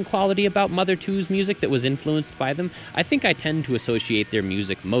flickering quality about Mother 2's music that was influenced by them. I think I tend to associate their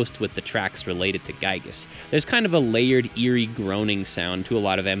music most with the tracks related to Gygas. There's kind of a layered, eerie, groaning sound to a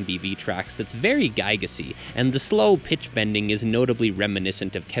lot of MBV tracks that's very Gygasy, and the slow pitch bending is notably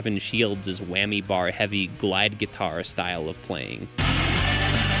reminiscent of Kevin Shields' whammy bar heavy glide guitar style of playing.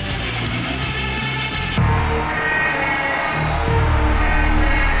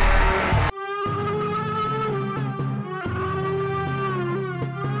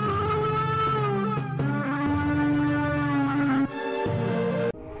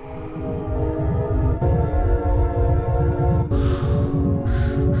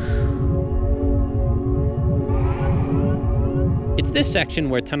 It's this section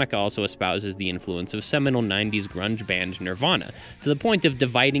where Tanaka also espouses the influence of seminal 90s grunge band Nirvana, to the point of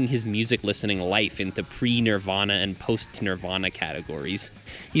dividing his music listening life into pre-Nirvana and post-Nirvana categories.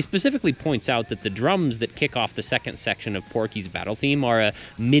 He specifically points out that the drums that kick off the second section of Porky's battle theme are a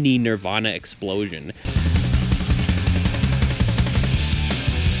mini Nirvana explosion.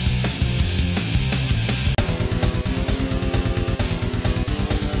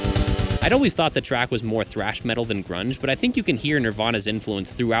 I'd always thought the track was more thrash metal than grunge, but I think you can hear Nirvana's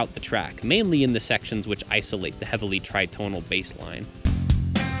influence throughout the track, mainly in the sections which isolate the heavily tritonal bass line.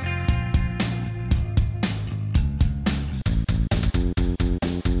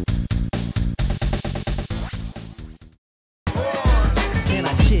 Can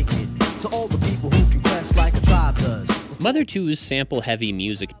I kick it to all the people who can quest like a tribe does? Mother 2's sample-heavy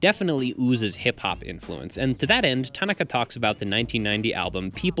music definitely oozes hip-hop influence, and to that end, Tanaka talks about the 1990 album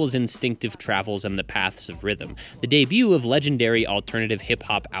People's Instinctive Travels and the Paths of Rhythm, the debut of legendary alternative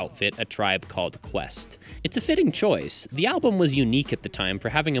hip-hop outfit A Tribe Called Quest. It's a fitting choice. The album was unique at the time for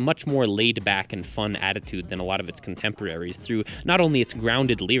having a much more laid-back and fun attitude than a lot of its contemporaries through not only its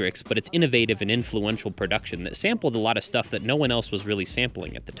grounded lyrics, but its innovative and influential production that sampled a lot of stuff that no one else was really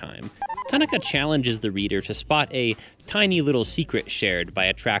sampling at the time. Tanaka challenges the reader to spot a tiny little secret shared by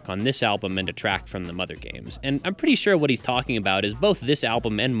a track on this album and a track from the Mother games, and I'm pretty sure what he's talking about is both this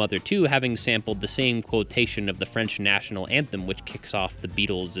album and Mother 2 having sampled the same quotation of the French national anthem which kicks off the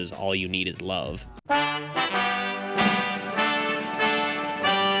Beatles' All You Need Is Love.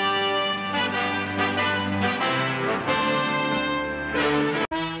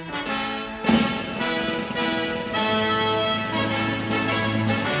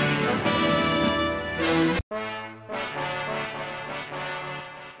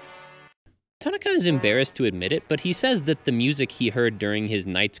 Tanaka is embarrassed to admit it, but he says that the music he heard during his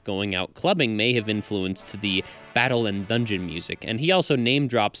nights going out clubbing may have influenced the battle and dungeon music, and he also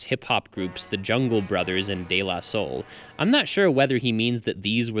name-drops hip-hop groups the Jungle Brothers and De La Soul. I'm not sure whether he means that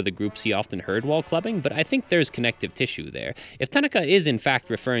these were the groups he often heard while clubbing, but I think there's connective tissue there. If Tanaka is in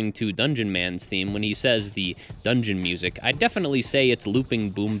fact referring to Dungeon Man's theme when he says the dungeon music, I'd definitely say its looping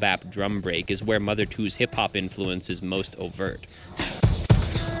boom-bap drum break is where Mother 2's hip-hop influence is most overt.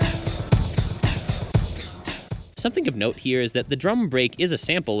 Something of note here is that the drum break is a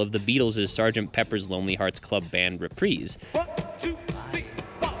sample of the Beatles' Sgt. Pepper's Lonely Hearts Club Band reprise.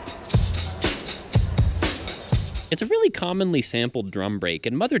 It's a really commonly sampled drum break,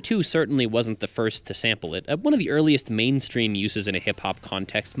 and Mother 2 certainly wasn't the first to sample it. One of the earliest mainstream uses in a hip-hop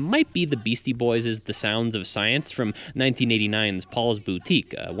context might be the Beastie Boys' The Sounds of Science from 1989's Paul's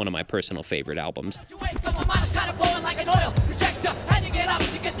Boutique, one of my personal favorite albums.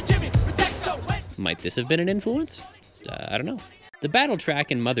 Might this have been an influence? I don't know. The battle track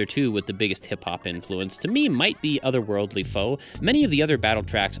in Mother 2 with the biggest hip-hop influence, to me, might be Otherworldly Foe. Many of the other battle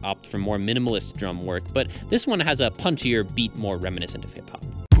tracks opt for more minimalist drum work, but this one has a punchier beat more reminiscent of hip-hop.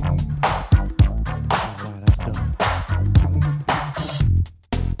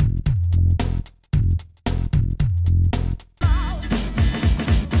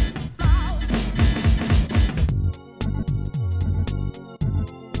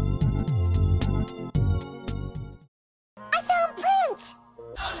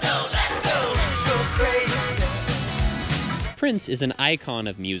 Prince is an icon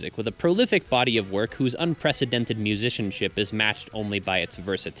of music with a prolific body of work whose unprecedented musicianship is matched only by its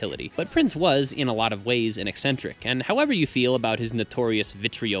versatility. But Prince was, in a lot of ways, an eccentric, and however you feel about his notorious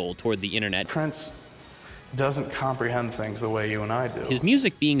vitriol toward the internet, Prince doesn't comprehend things the way you and I do. His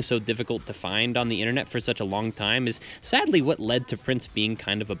music being so difficult to find on the internet for such a long time is sadly what led to Prince being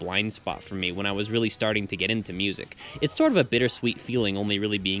kind of a blind spot for me when I was really starting to get into music. It's sort of a bittersweet feeling only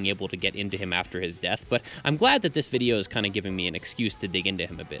really being able to get into him after his death, but I'm glad that this video is kind of giving me an excuse to dig into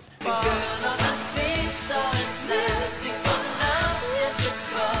him a bit.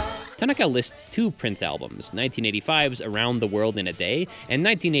 Tanaka lists two Prince albums, 1985's Around the World in a Day and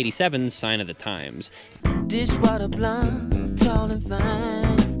 1987's Sign of the Times. He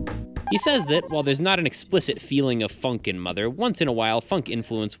says that, while there's not an explicit feeling of funk in Mother, once in a while funk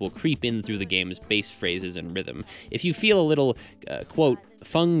influence will creep in through the game's bass phrases and rhythm. If you feel a little, quote,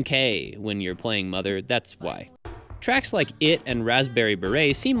 funk-ay when you're playing Mother, that's why. Tracks like It and Raspberry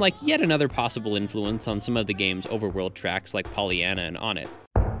Beret seem like yet another possible influence on some of the game's overworld tracks like Pollyanna and On It.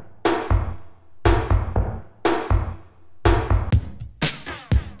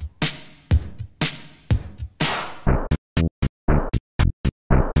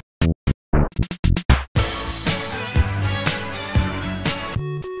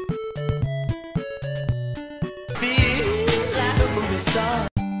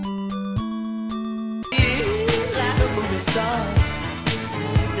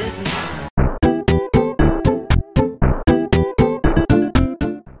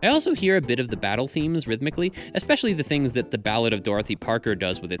 I also hear a bit of the battle themes rhythmically, especially the things that the Ballad of Dorothy Parker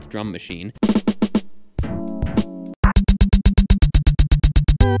does with its drum machine.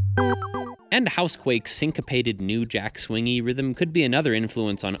 And Housequake's syncopated New Jack Swingy rhythm could be another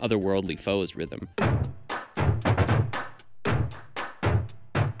influence on Otherworldly Foe's rhythm.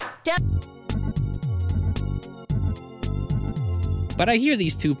 But I hear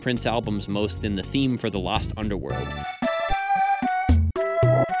these two Prince albums most in the theme for the Lost Underworld.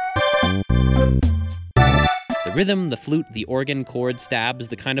 The rhythm, the flute, the organ chord stabs,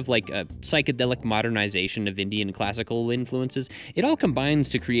 the kind of like a psychedelic modernization of Indian classical influences, it all combines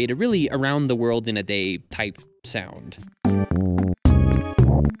to create a really around the world in a day type sound.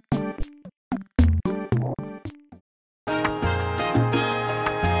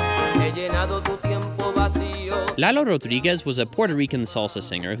 Lalo Rodriguez was a Puerto Rican salsa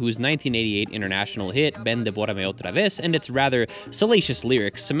singer whose 1988 international hit, Ven Devórame Otra Vez, and its rather salacious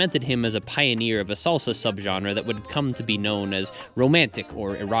lyrics cemented him as a pioneer of a salsa subgenre that would come to be known as romantic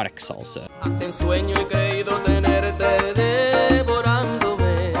or erotic salsa.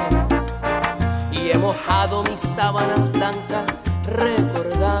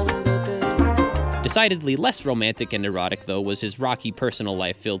 Decidedly less romantic and erotic, though, was his rocky personal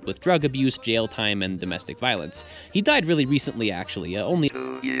life filled with drug abuse, jail time, and domestic violence. He died really recently, actually, only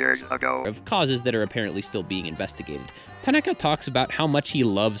 2 years ago, of causes that are apparently still being investigated. Tanaka talks about how much he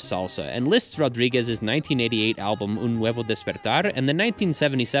loves salsa and lists Rodriguez's 1988 album Un Nuevo Despertar and the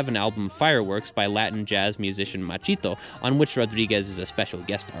 1977 album Fireworks by Latin jazz musician Machito, on which Rodriguez is a special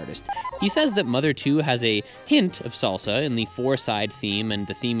guest artist. He says that Mother 2 has a hint of salsa in the four-side theme and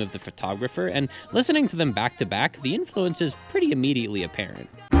the theme of the photographer, and listening to them back to back, the influence is pretty immediately apparent.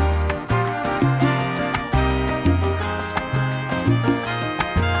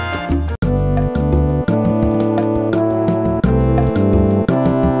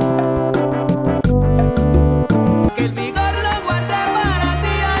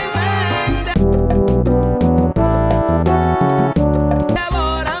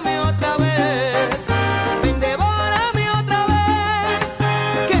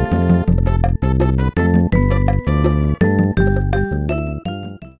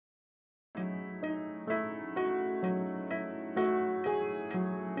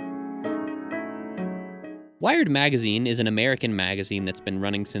 Wired magazine is an American magazine that's been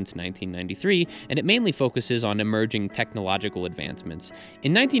running since 1993, and it mainly focuses on emerging technological advancements.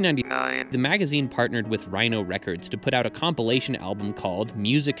 In 1999, the magazine partnered with Rhino Records to put out a compilation album called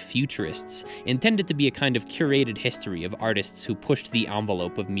Music Futurists, intended to be a kind of curated history of artists who pushed the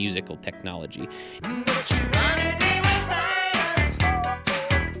envelope of musical technology.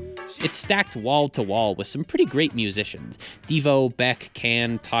 It's stacked wall to wall with some pretty great musicians. Devo, Beck,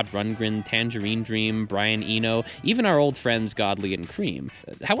 Can, Todd Rundgren, Tangerine Dream, Brian Eno, even our old friends Godley and Creme.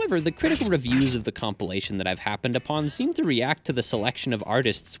 However, the critical reviews of the compilation that I've happened upon seem to react to the selection of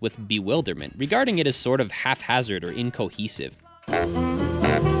artists with bewilderment, regarding it as sort of haphazard or incohesive.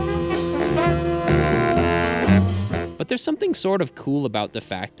 But there's something sort of cool about the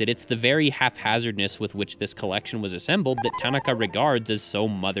fact that it's the very haphazardness with which this collection was assembled that Tanaka regards as so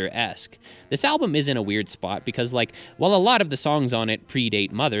Mother-esque. This album is in a weird spot because, like, while a lot of the songs on it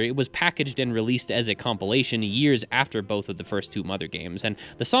predate Mother, it was packaged and released as a compilation years after both of the first two Mother games, and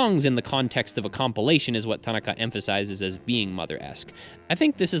the songs in the context of a compilation is what Tanaka emphasizes as being Mother-esque. I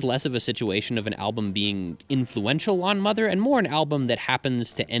think this is less of a situation of an album being influential on Mother and more an album that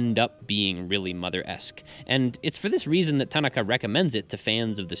happens to end up being really Mother-esque, and it's for this reason that Tanaka recommends it to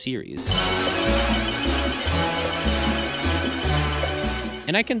fans of the series.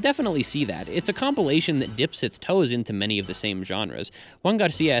 And I can definitely see that. It's a compilation that dips its toes into many of the same genres. Juan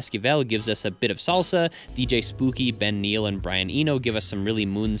Garcia Esquivel gives us a bit of salsa, DJ Spooky, Ben Neal, and Brian Eno give us some really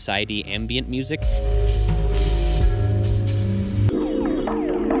moonsidey ambient music.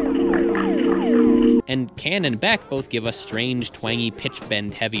 And Can and Beck both give us strange, twangy,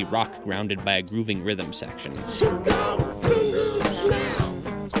 pitch-bend, heavy rock grounded by a grooving rhythm section.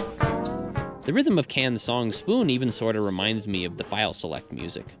 The rhythm of Can's song Spoon even sort of reminds me of the File Select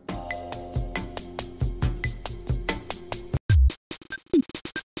music.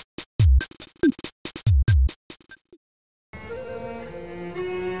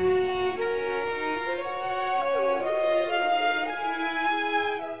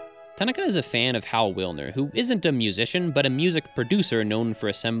 Tanaka is a fan of Hal Willner, who isn't a musician, but a music producer known for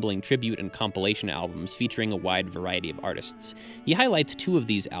assembling tribute and compilation albums featuring a wide variety of artists. He highlights two of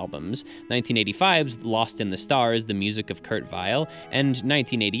these albums, 1985's Lost in the Stars, the music of Kurt Weill, and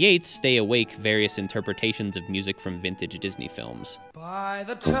 1988's Stay Awake, various interpretations of music from vintage Disney films. By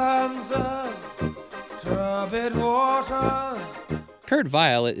the Thames' turbid waters. Kurt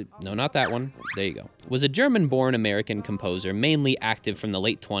Weill, no, not that one, there you go, was a German-born American composer mainly active from the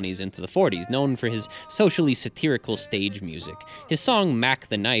late 20s into the 40s, known for his socially satirical stage music. His song Mac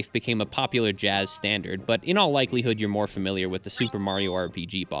the Knife became a popular jazz standard, but in all likelihood you're more familiar with the Super Mario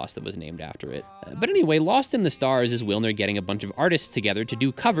RPG boss that was named after it. But anyway, Lost in the Stars is Willner getting a bunch of artists together to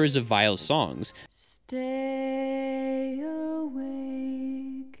do covers of Weill's songs. Stay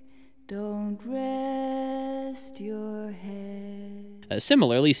awake, don't rest your head.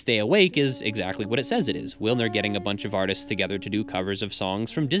 Similarly, Stay Awake is exactly what it says it is, Willner getting a bunch of artists together to do covers of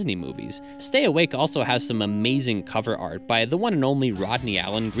songs from Disney movies. Stay Awake also has some amazing cover art by the one and only Rodney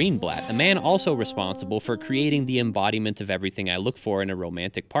Allen Greenblatt, a man also responsible for creating the embodiment of everything I look for in a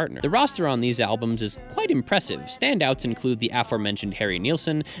romantic partner. The roster on these albums is quite impressive. Standouts include the aforementioned Harry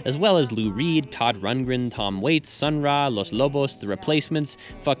Nilsson, as well as Lou Reed, Todd Rundgren, Tom Waits, Sun Ra, Los Lobos, The Replacements,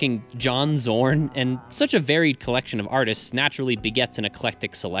 fucking John Zorn, and such a varied collection of artists naturally begets an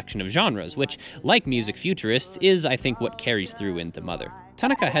eclectic selection of genres, which, like Music Futurists, is, I think, what carries through into Mother.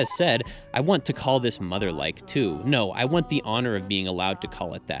 Tanaka has said, I want to call this Mother-like too. No, I want the honor of being allowed to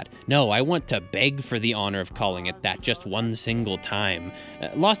call it that. No, I want to beg for the honor of calling it that just one single time.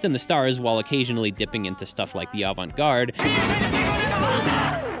 Lost in the Stars, while occasionally dipping into stuff like the avant-garde,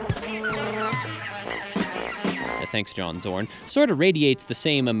 thanks John Zorn, sort of radiates the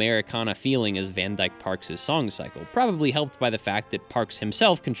same Americana feeling as Van Dyke Parks' song cycle, probably helped by the fact that Parks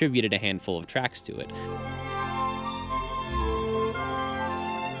himself contributed a handful of tracks to it.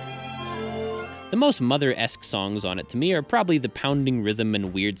 The most Mother-esque songs on it to me are probably the pounding rhythm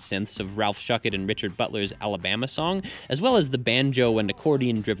and weird synths of Ralph Schuckett and Richard Butler's Alabama Song, as well as the banjo and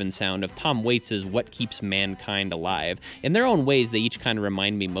accordion-driven sound of Tom Waits' What Keeps Mankind Alive. In their own ways, they each kind of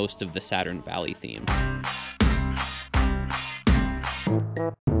remind me most of the Saturn Valley theme.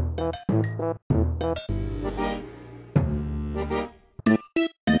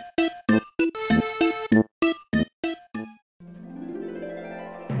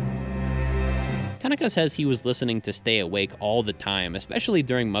 Tanaka says he was listening to Stay Awake all the time, especially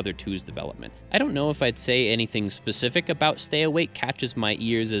during Mother 2's development. I don't know if I'd say anything specific about Stay Awake catches my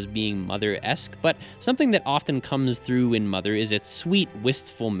ears as being Mother-esque, but something that often comes through in Mother is its sweet,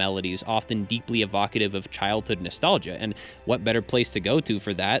 wistful melodies, often deeply evocative of childhood nostalgia, and what better place to go to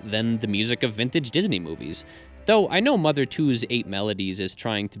for that than the music of vintage Disney movies? Though I know Mother 2's 8 Melodies is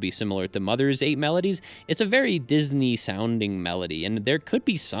trying to be similar to Mother's 8 Melodies, it's a very Disney-sounding melody, and there could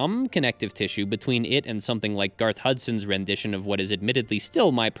be some connective tissue between it and something like Garth Hudson's rendition of what is admittedly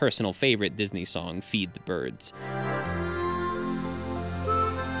still my personal favorite Disney song, Feed the Birds.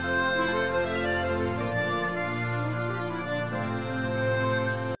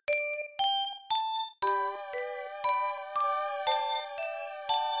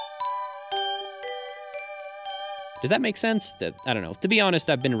 Does that make sense? I don't know. To be honest,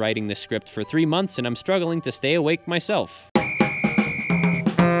 I've been writing this script for 3 months and I'm struggling to stay awake myself.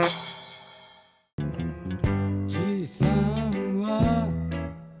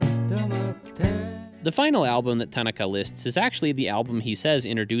 The final album that Tanaka lists is actually the album he says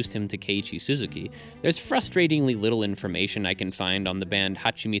introduced him to Keiichi Suzuki. There's frustratingly little information I can find on the band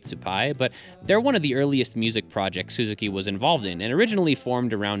Hachimitsu Pai, but they're one of the earliest music projects Suzuki was involved in, and originally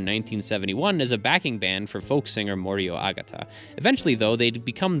formed around 1971 as a backing band for folk singer Morio Agata. Eventually, though, they'd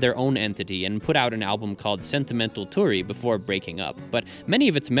become their own entity and put out an album called Sentimental Touri before breaking up, but many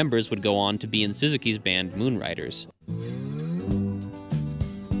of its members would go on to be in Suzuki's band Moonriders.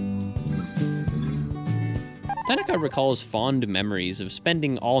 Tanaka recalls fond memories of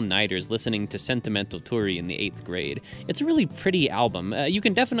spending all-nighters listening to Sentimental Touri in the 8th grade. It's a really pretty album. You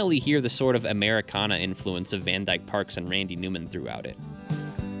can definitely hear the sort of Americana influence of Van Dyke Parks and Randy Newman throughout it.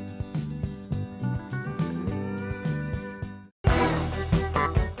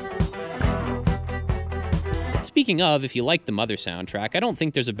 Speaking of, if you like the Mother soundtrack, I don't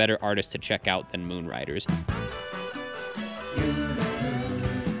think there's a better artist to check out than Moonriders.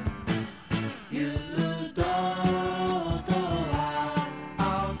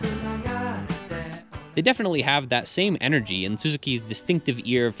 They definitely have that same energy and Suzuki's distinctive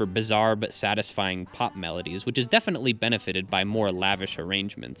ear for bizarre but satisfying pop melodies, which is definitely benefited by more lavish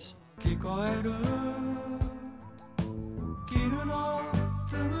arrangements.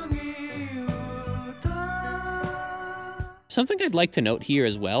 Something I'd like to note here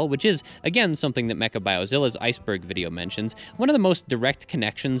as well, which is, again, something that Mecha Biozilla's Iceberg video mentions, one of the most direct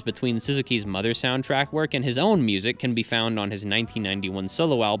connections between Suzuki's Mother soundtrack work and his own music can be found on his 1991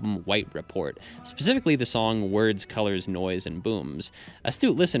 solo album, White Report, specifically the song Words, Colors, Noise, and Booms.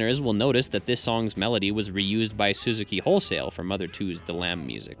 Astute listeners will notice that this song's melody was reused by Suzuki wholesale for Mother 2's The Lamb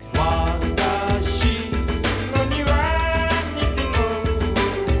music.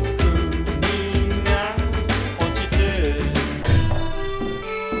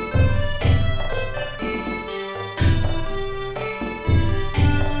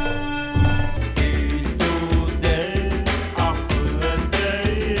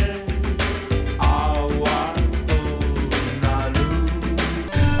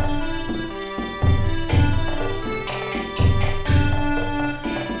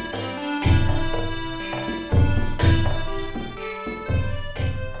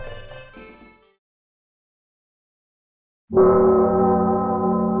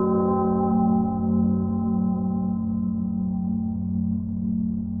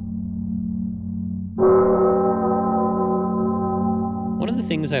 One of the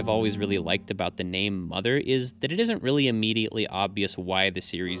things I've always really liked about the name Mother is that it isn't really immediately obvious why the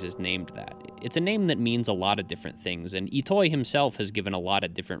series is named that. It's a name that means a lot of different things, and Itoi himself has given a lot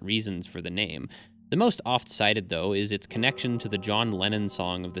of different reasons for the name. The most oft-cited, though, is its connection to the John Lennon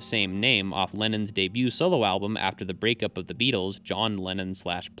song of the same name off Lennon's debut solo album after the breakup of the Beatles, John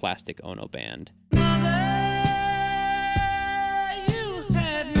Lennon/Plastic Ono Band.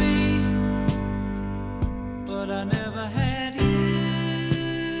 But I never had you.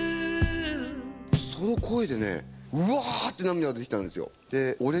 その声でね、うわーって涙が出てきたんですよ。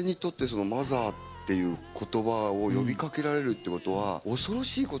で、俺にとってそのマザーっっていう言葉を呼びかけられるってことは恐ろ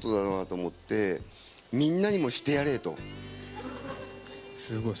しいことだなと思って、みんなにもしてやれと。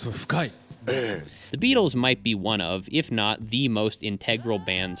すごい、そう深い。The Beatles might be one of, if not the most integral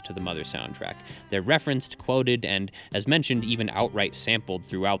bands to the Mother soundtrack. They're referenced, quoted, and, as mentioned, even outright sampled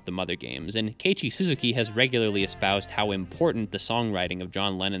throughout the Mother games, and Keiichi Suzuki has regularly espoused how important the songwriting of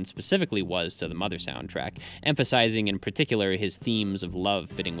John Lennon specifically was to the Mother soundtrack, emphasizing in particular his themes of love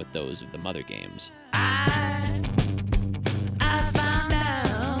fitting with those of the Mother games.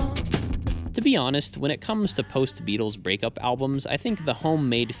 To be honest, when it comes to post-Beatles breakup albums, I think the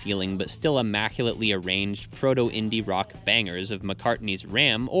homemade feeling but still immaculately arranged proto-indie rock bangers of McCartney's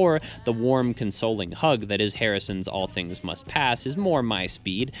Ram, or the warm, consoling hug that is Harrison's All Things Must Pass, is more my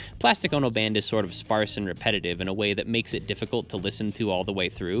speed. Plastic Ono Band is sort of sparse and repetitive in a way that makes it difficult to listen to all the way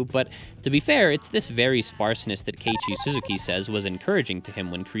through, but to be fair, it's this very sparseness that Keiichi Suzuki says was encouraging to him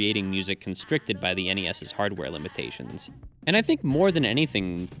when creating music constricted by the NES's hardware limitations. And I think more than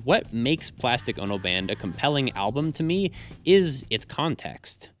anything, what makes Plastic Ono Band a compelling album to me is its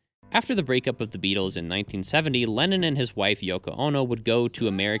context. After the breakup of the Beatles in 1970, Lennon and his wife Yoko Ono would go to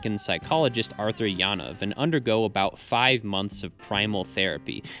American psychologist Arthur Yanov and undergo about 5 months of primal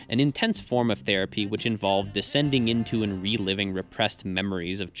therapy, an intense form of therapy which involved descending into and reliving repressed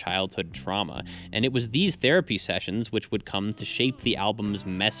memories of childhood trauma. And it was these therapy sessions which would come to shape the album's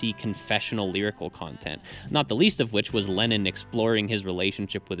messy, confessional lyrical content, not the least of which was Lennon exploring his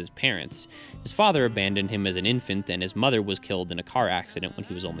relationship with his parents. His father abandoned him as an infant, and his mother was killed in a car accident when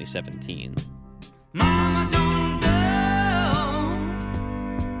he was only 17. Mama, don't go.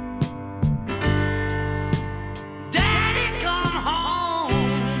 Daddy, come home.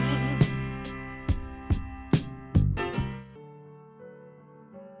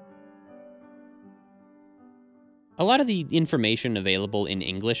 A lot of the information available in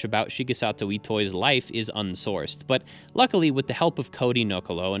English about Shigesato Itoi's life is unsourced, but luckily with the help of Cody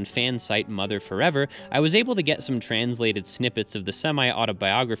Nokolo and fan site Mother Forever, I was able to get some translated snippets of the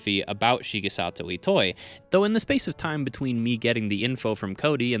semi-autobiography about Shigesato Itoi, though in the space of time between me getting the info from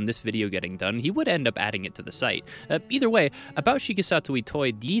Cody and this video getting done, he would end up adding it to the site. Either way, about Shigesato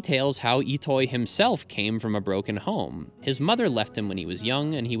Itoi details how Itoi himself came from a broken home. His mother left him when he was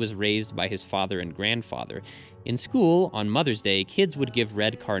young, and he was raised by his father and grandfather. In school, on Mother's Day, kids would give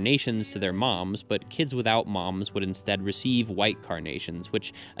red carnations to their moms, but kids without moms would instead receive white carnations,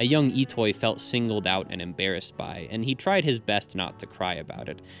 which a young Itoi felt singled out and embarrassed by, and he tried his best not to cry about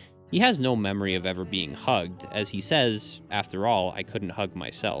it. He has no memory of ever being hugged, as he says, "After all, I couldn't hug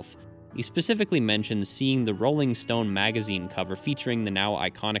myself." He specifically mentions seeing the Rolling Stone magazine cover featuring the now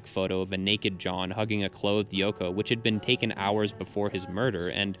iconic photo of a naked John hugging a clothed Yoko, which had been taken hours before his murder,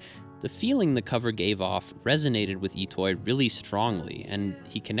 and the feeling the cover gave off resonated with Itoi really strongly, and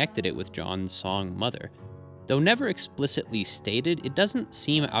he connected it with John's song Mother. Though never explicitly stated, it doesn't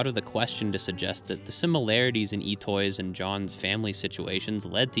seem out of the question to suggest that the similarities in Itoi's and John's family situations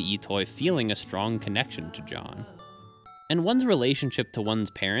led to Itoi feeling a strong connection to John. And one's relationship to one's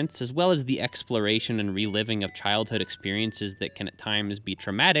parents, as well as the exploration and reliving of childhood experiences that can at times be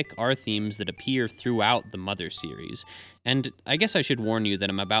traumatic, are themes that appear throughout the Mother series. And I guess I should warn you that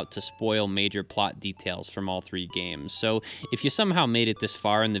I'm about to spoil major plot details from all 3 games, so if you somehow made it this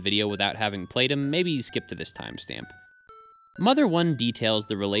far in the video without having played them, maybe skip to this timestamp. Mother 1 details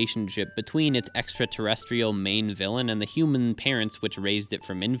the relationship between its extraterrestrial main villain and the human parents which raised it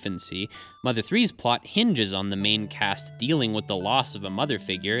from infancy. Mother 3's plot hinges on the main cast dealing with the loss of a mother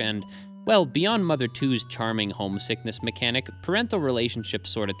figure, and, well, beyond Mother 2's charming homesickness mechanic, parental relationships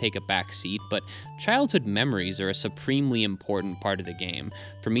sort of take a back seat, but childhood memories are a supremely important part of the game.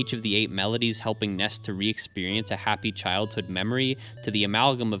 From each of the 8 melodies helping Ness to re-experience a happy childhood memory, to the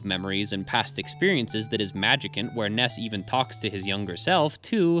amalgam of memories and past experiences that is Magicant, where Ness even talks to his younger self,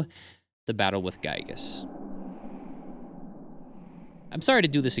 to the battle with Gygus. I'm sorry to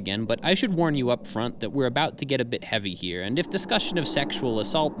do this again, but I should warn you up front that we're about to get a bit heavy here, and if discussion of sexual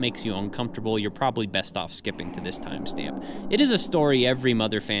assault makes you uncomfortable, you're probably best off skipping to this timestamp. It is a story every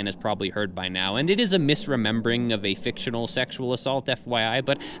Mother fan has probably heard by now, and it is a misremembering of a fictional sexual assault, FYI,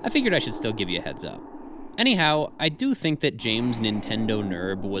 but I figured I should still give you a heads up. Anyhow, I do think that James Nintendo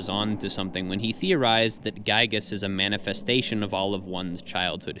Nerb was on to something when he theorized that Gygus is a manifestation of all of one's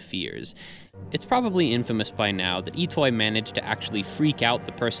childhood fears. It's probably infamous by now that Itoi managed to actually freak out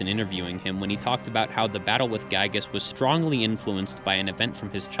the person interviewing him when he talked about how the battle with Gygus was strongly influenced by an event from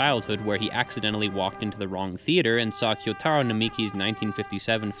his childhood where he accidentally walked into the wrong theater and saw Kyotaro Namiki's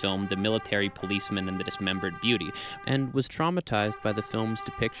 1957 film The Military Policeman and the Dismembered Beauty, and was traumatized by the film's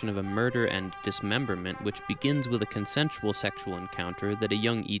depiction of a murder and dismemberment, which which begins with a consensual sexual encounter that a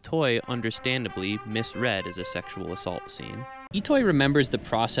young Itoi understandably misread as a sexual assault scene. Itoi remembers the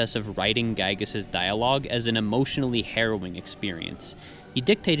process of writing Gygas's dialogue as an emotionally harrowing experience. He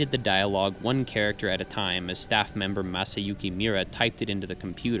dictated the dialogue one character at a time as staff member Masayuki Mira typed it into the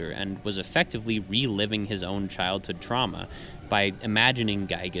computer and was effectively reliving his own childhood trauma by imagining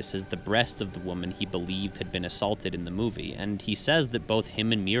Gygas as the breast of the woman he believed had been assaulted in the movie, and he says that both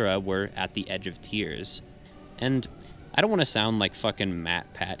him and Mira were at the edge of tears. And I don't want to sound like fucking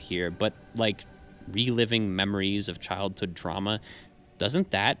Matt Pat here, but like reliving memories of childhood trauma,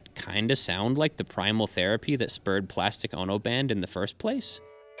 doesn't that kinda sound like the primal therapy that spurred Plastic Ono Band in the first place?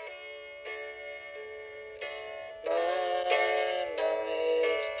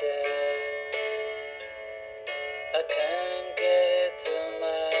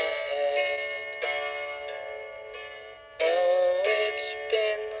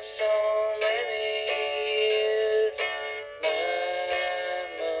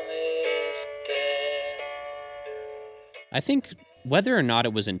 I think whether or not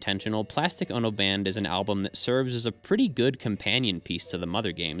it was intentional, Plastic Ono Band is an album that serves as a pretty good companion piece to the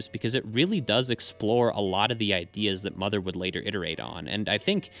Mother games because it really does explore a lot of the ideas that Mother would later iterate on, and I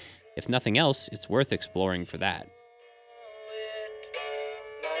think, if nothing else, it's worth exploring for that.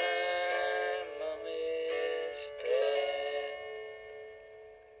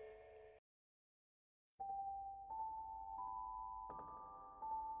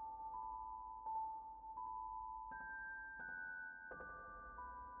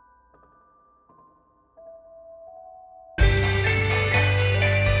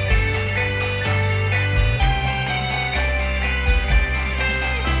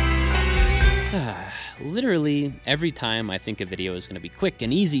 Literally, every time I think a video is going to be quick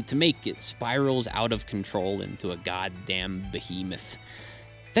and easy to make, it spirals out of control into a goddamn behemoth.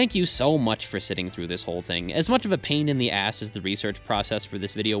 Thank you so much for sitting through this whole thing. As much of a pain in the ass as the research process for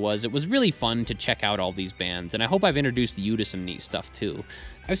this video was, it was really fun to check out all these bands, and I hope I've introduced you to some neat stuff too.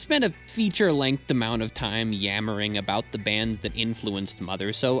 I've spent a feature-length amount of time yammering about the bands that influenced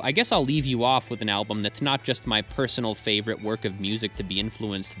Mother, so I guess I'll leave you off with an album that's not just my personal favorite work of music to be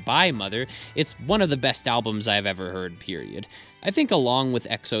influenced by Mother, it's one of the best albums I've ever heard, period. I think along with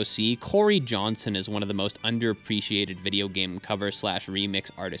XOC, Corey Johnson is one of the most underappreciated video game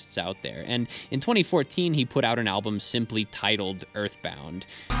cover/remix artists out there, and in 2014 he put out an album simply titled Earthbound.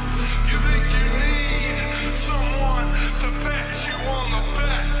 You think you need someone to pat you on the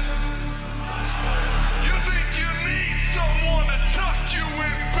back? You think you need someone to tuck you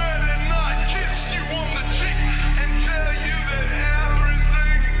in bed and not kiss you on the cheek and tell you that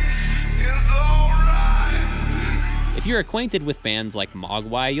everything is alright? If you're acquainted with bands like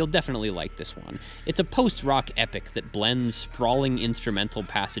Mogwai, you'll definitely like this one. It's a post-rock epic that blends sprawling instrumental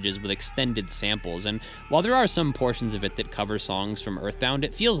passages with extended samples, and while there are some portions of it that cover songs from Earthbound,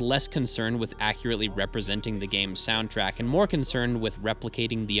 it feels less concerned with accurately representing the game's soundtrack and more concerned with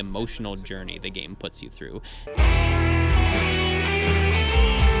replicating the emotional journey the game puts you through.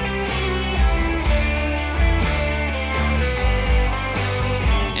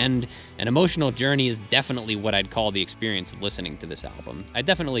 And an emotional journey is definitely what I'd call the experience of listening to this album. I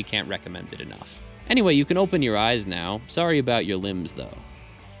definitely can't recommend it enough. Anyway, you can open your eyes now. Sorry about your limbs, though.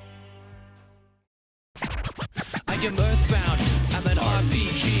 I am Earthbound, I'm an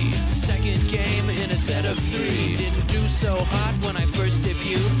RPG. Second game in a set of 3. Didn't do so hot when I first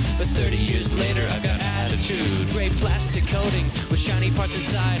debuted, but 30 years later I got attitude. Gray plastic coating with shiny parts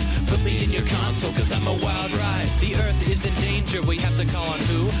inside. Put me in your console cause I'm a wild ride. The earth is in danger, we have to call on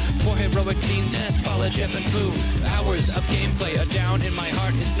who? For heroic teens, Espala, Jeff and Pooh. Hours of gameplay are down in my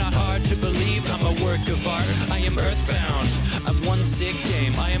heart. It's not hard to believe I'm a work of art. I am Earthbound, I'm one sick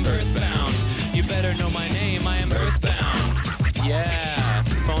game. I am Earthbound, you better know my name. I am Earthbound. Yeah,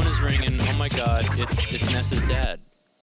 phone is ringing. Oh my god, it's Ness's dad.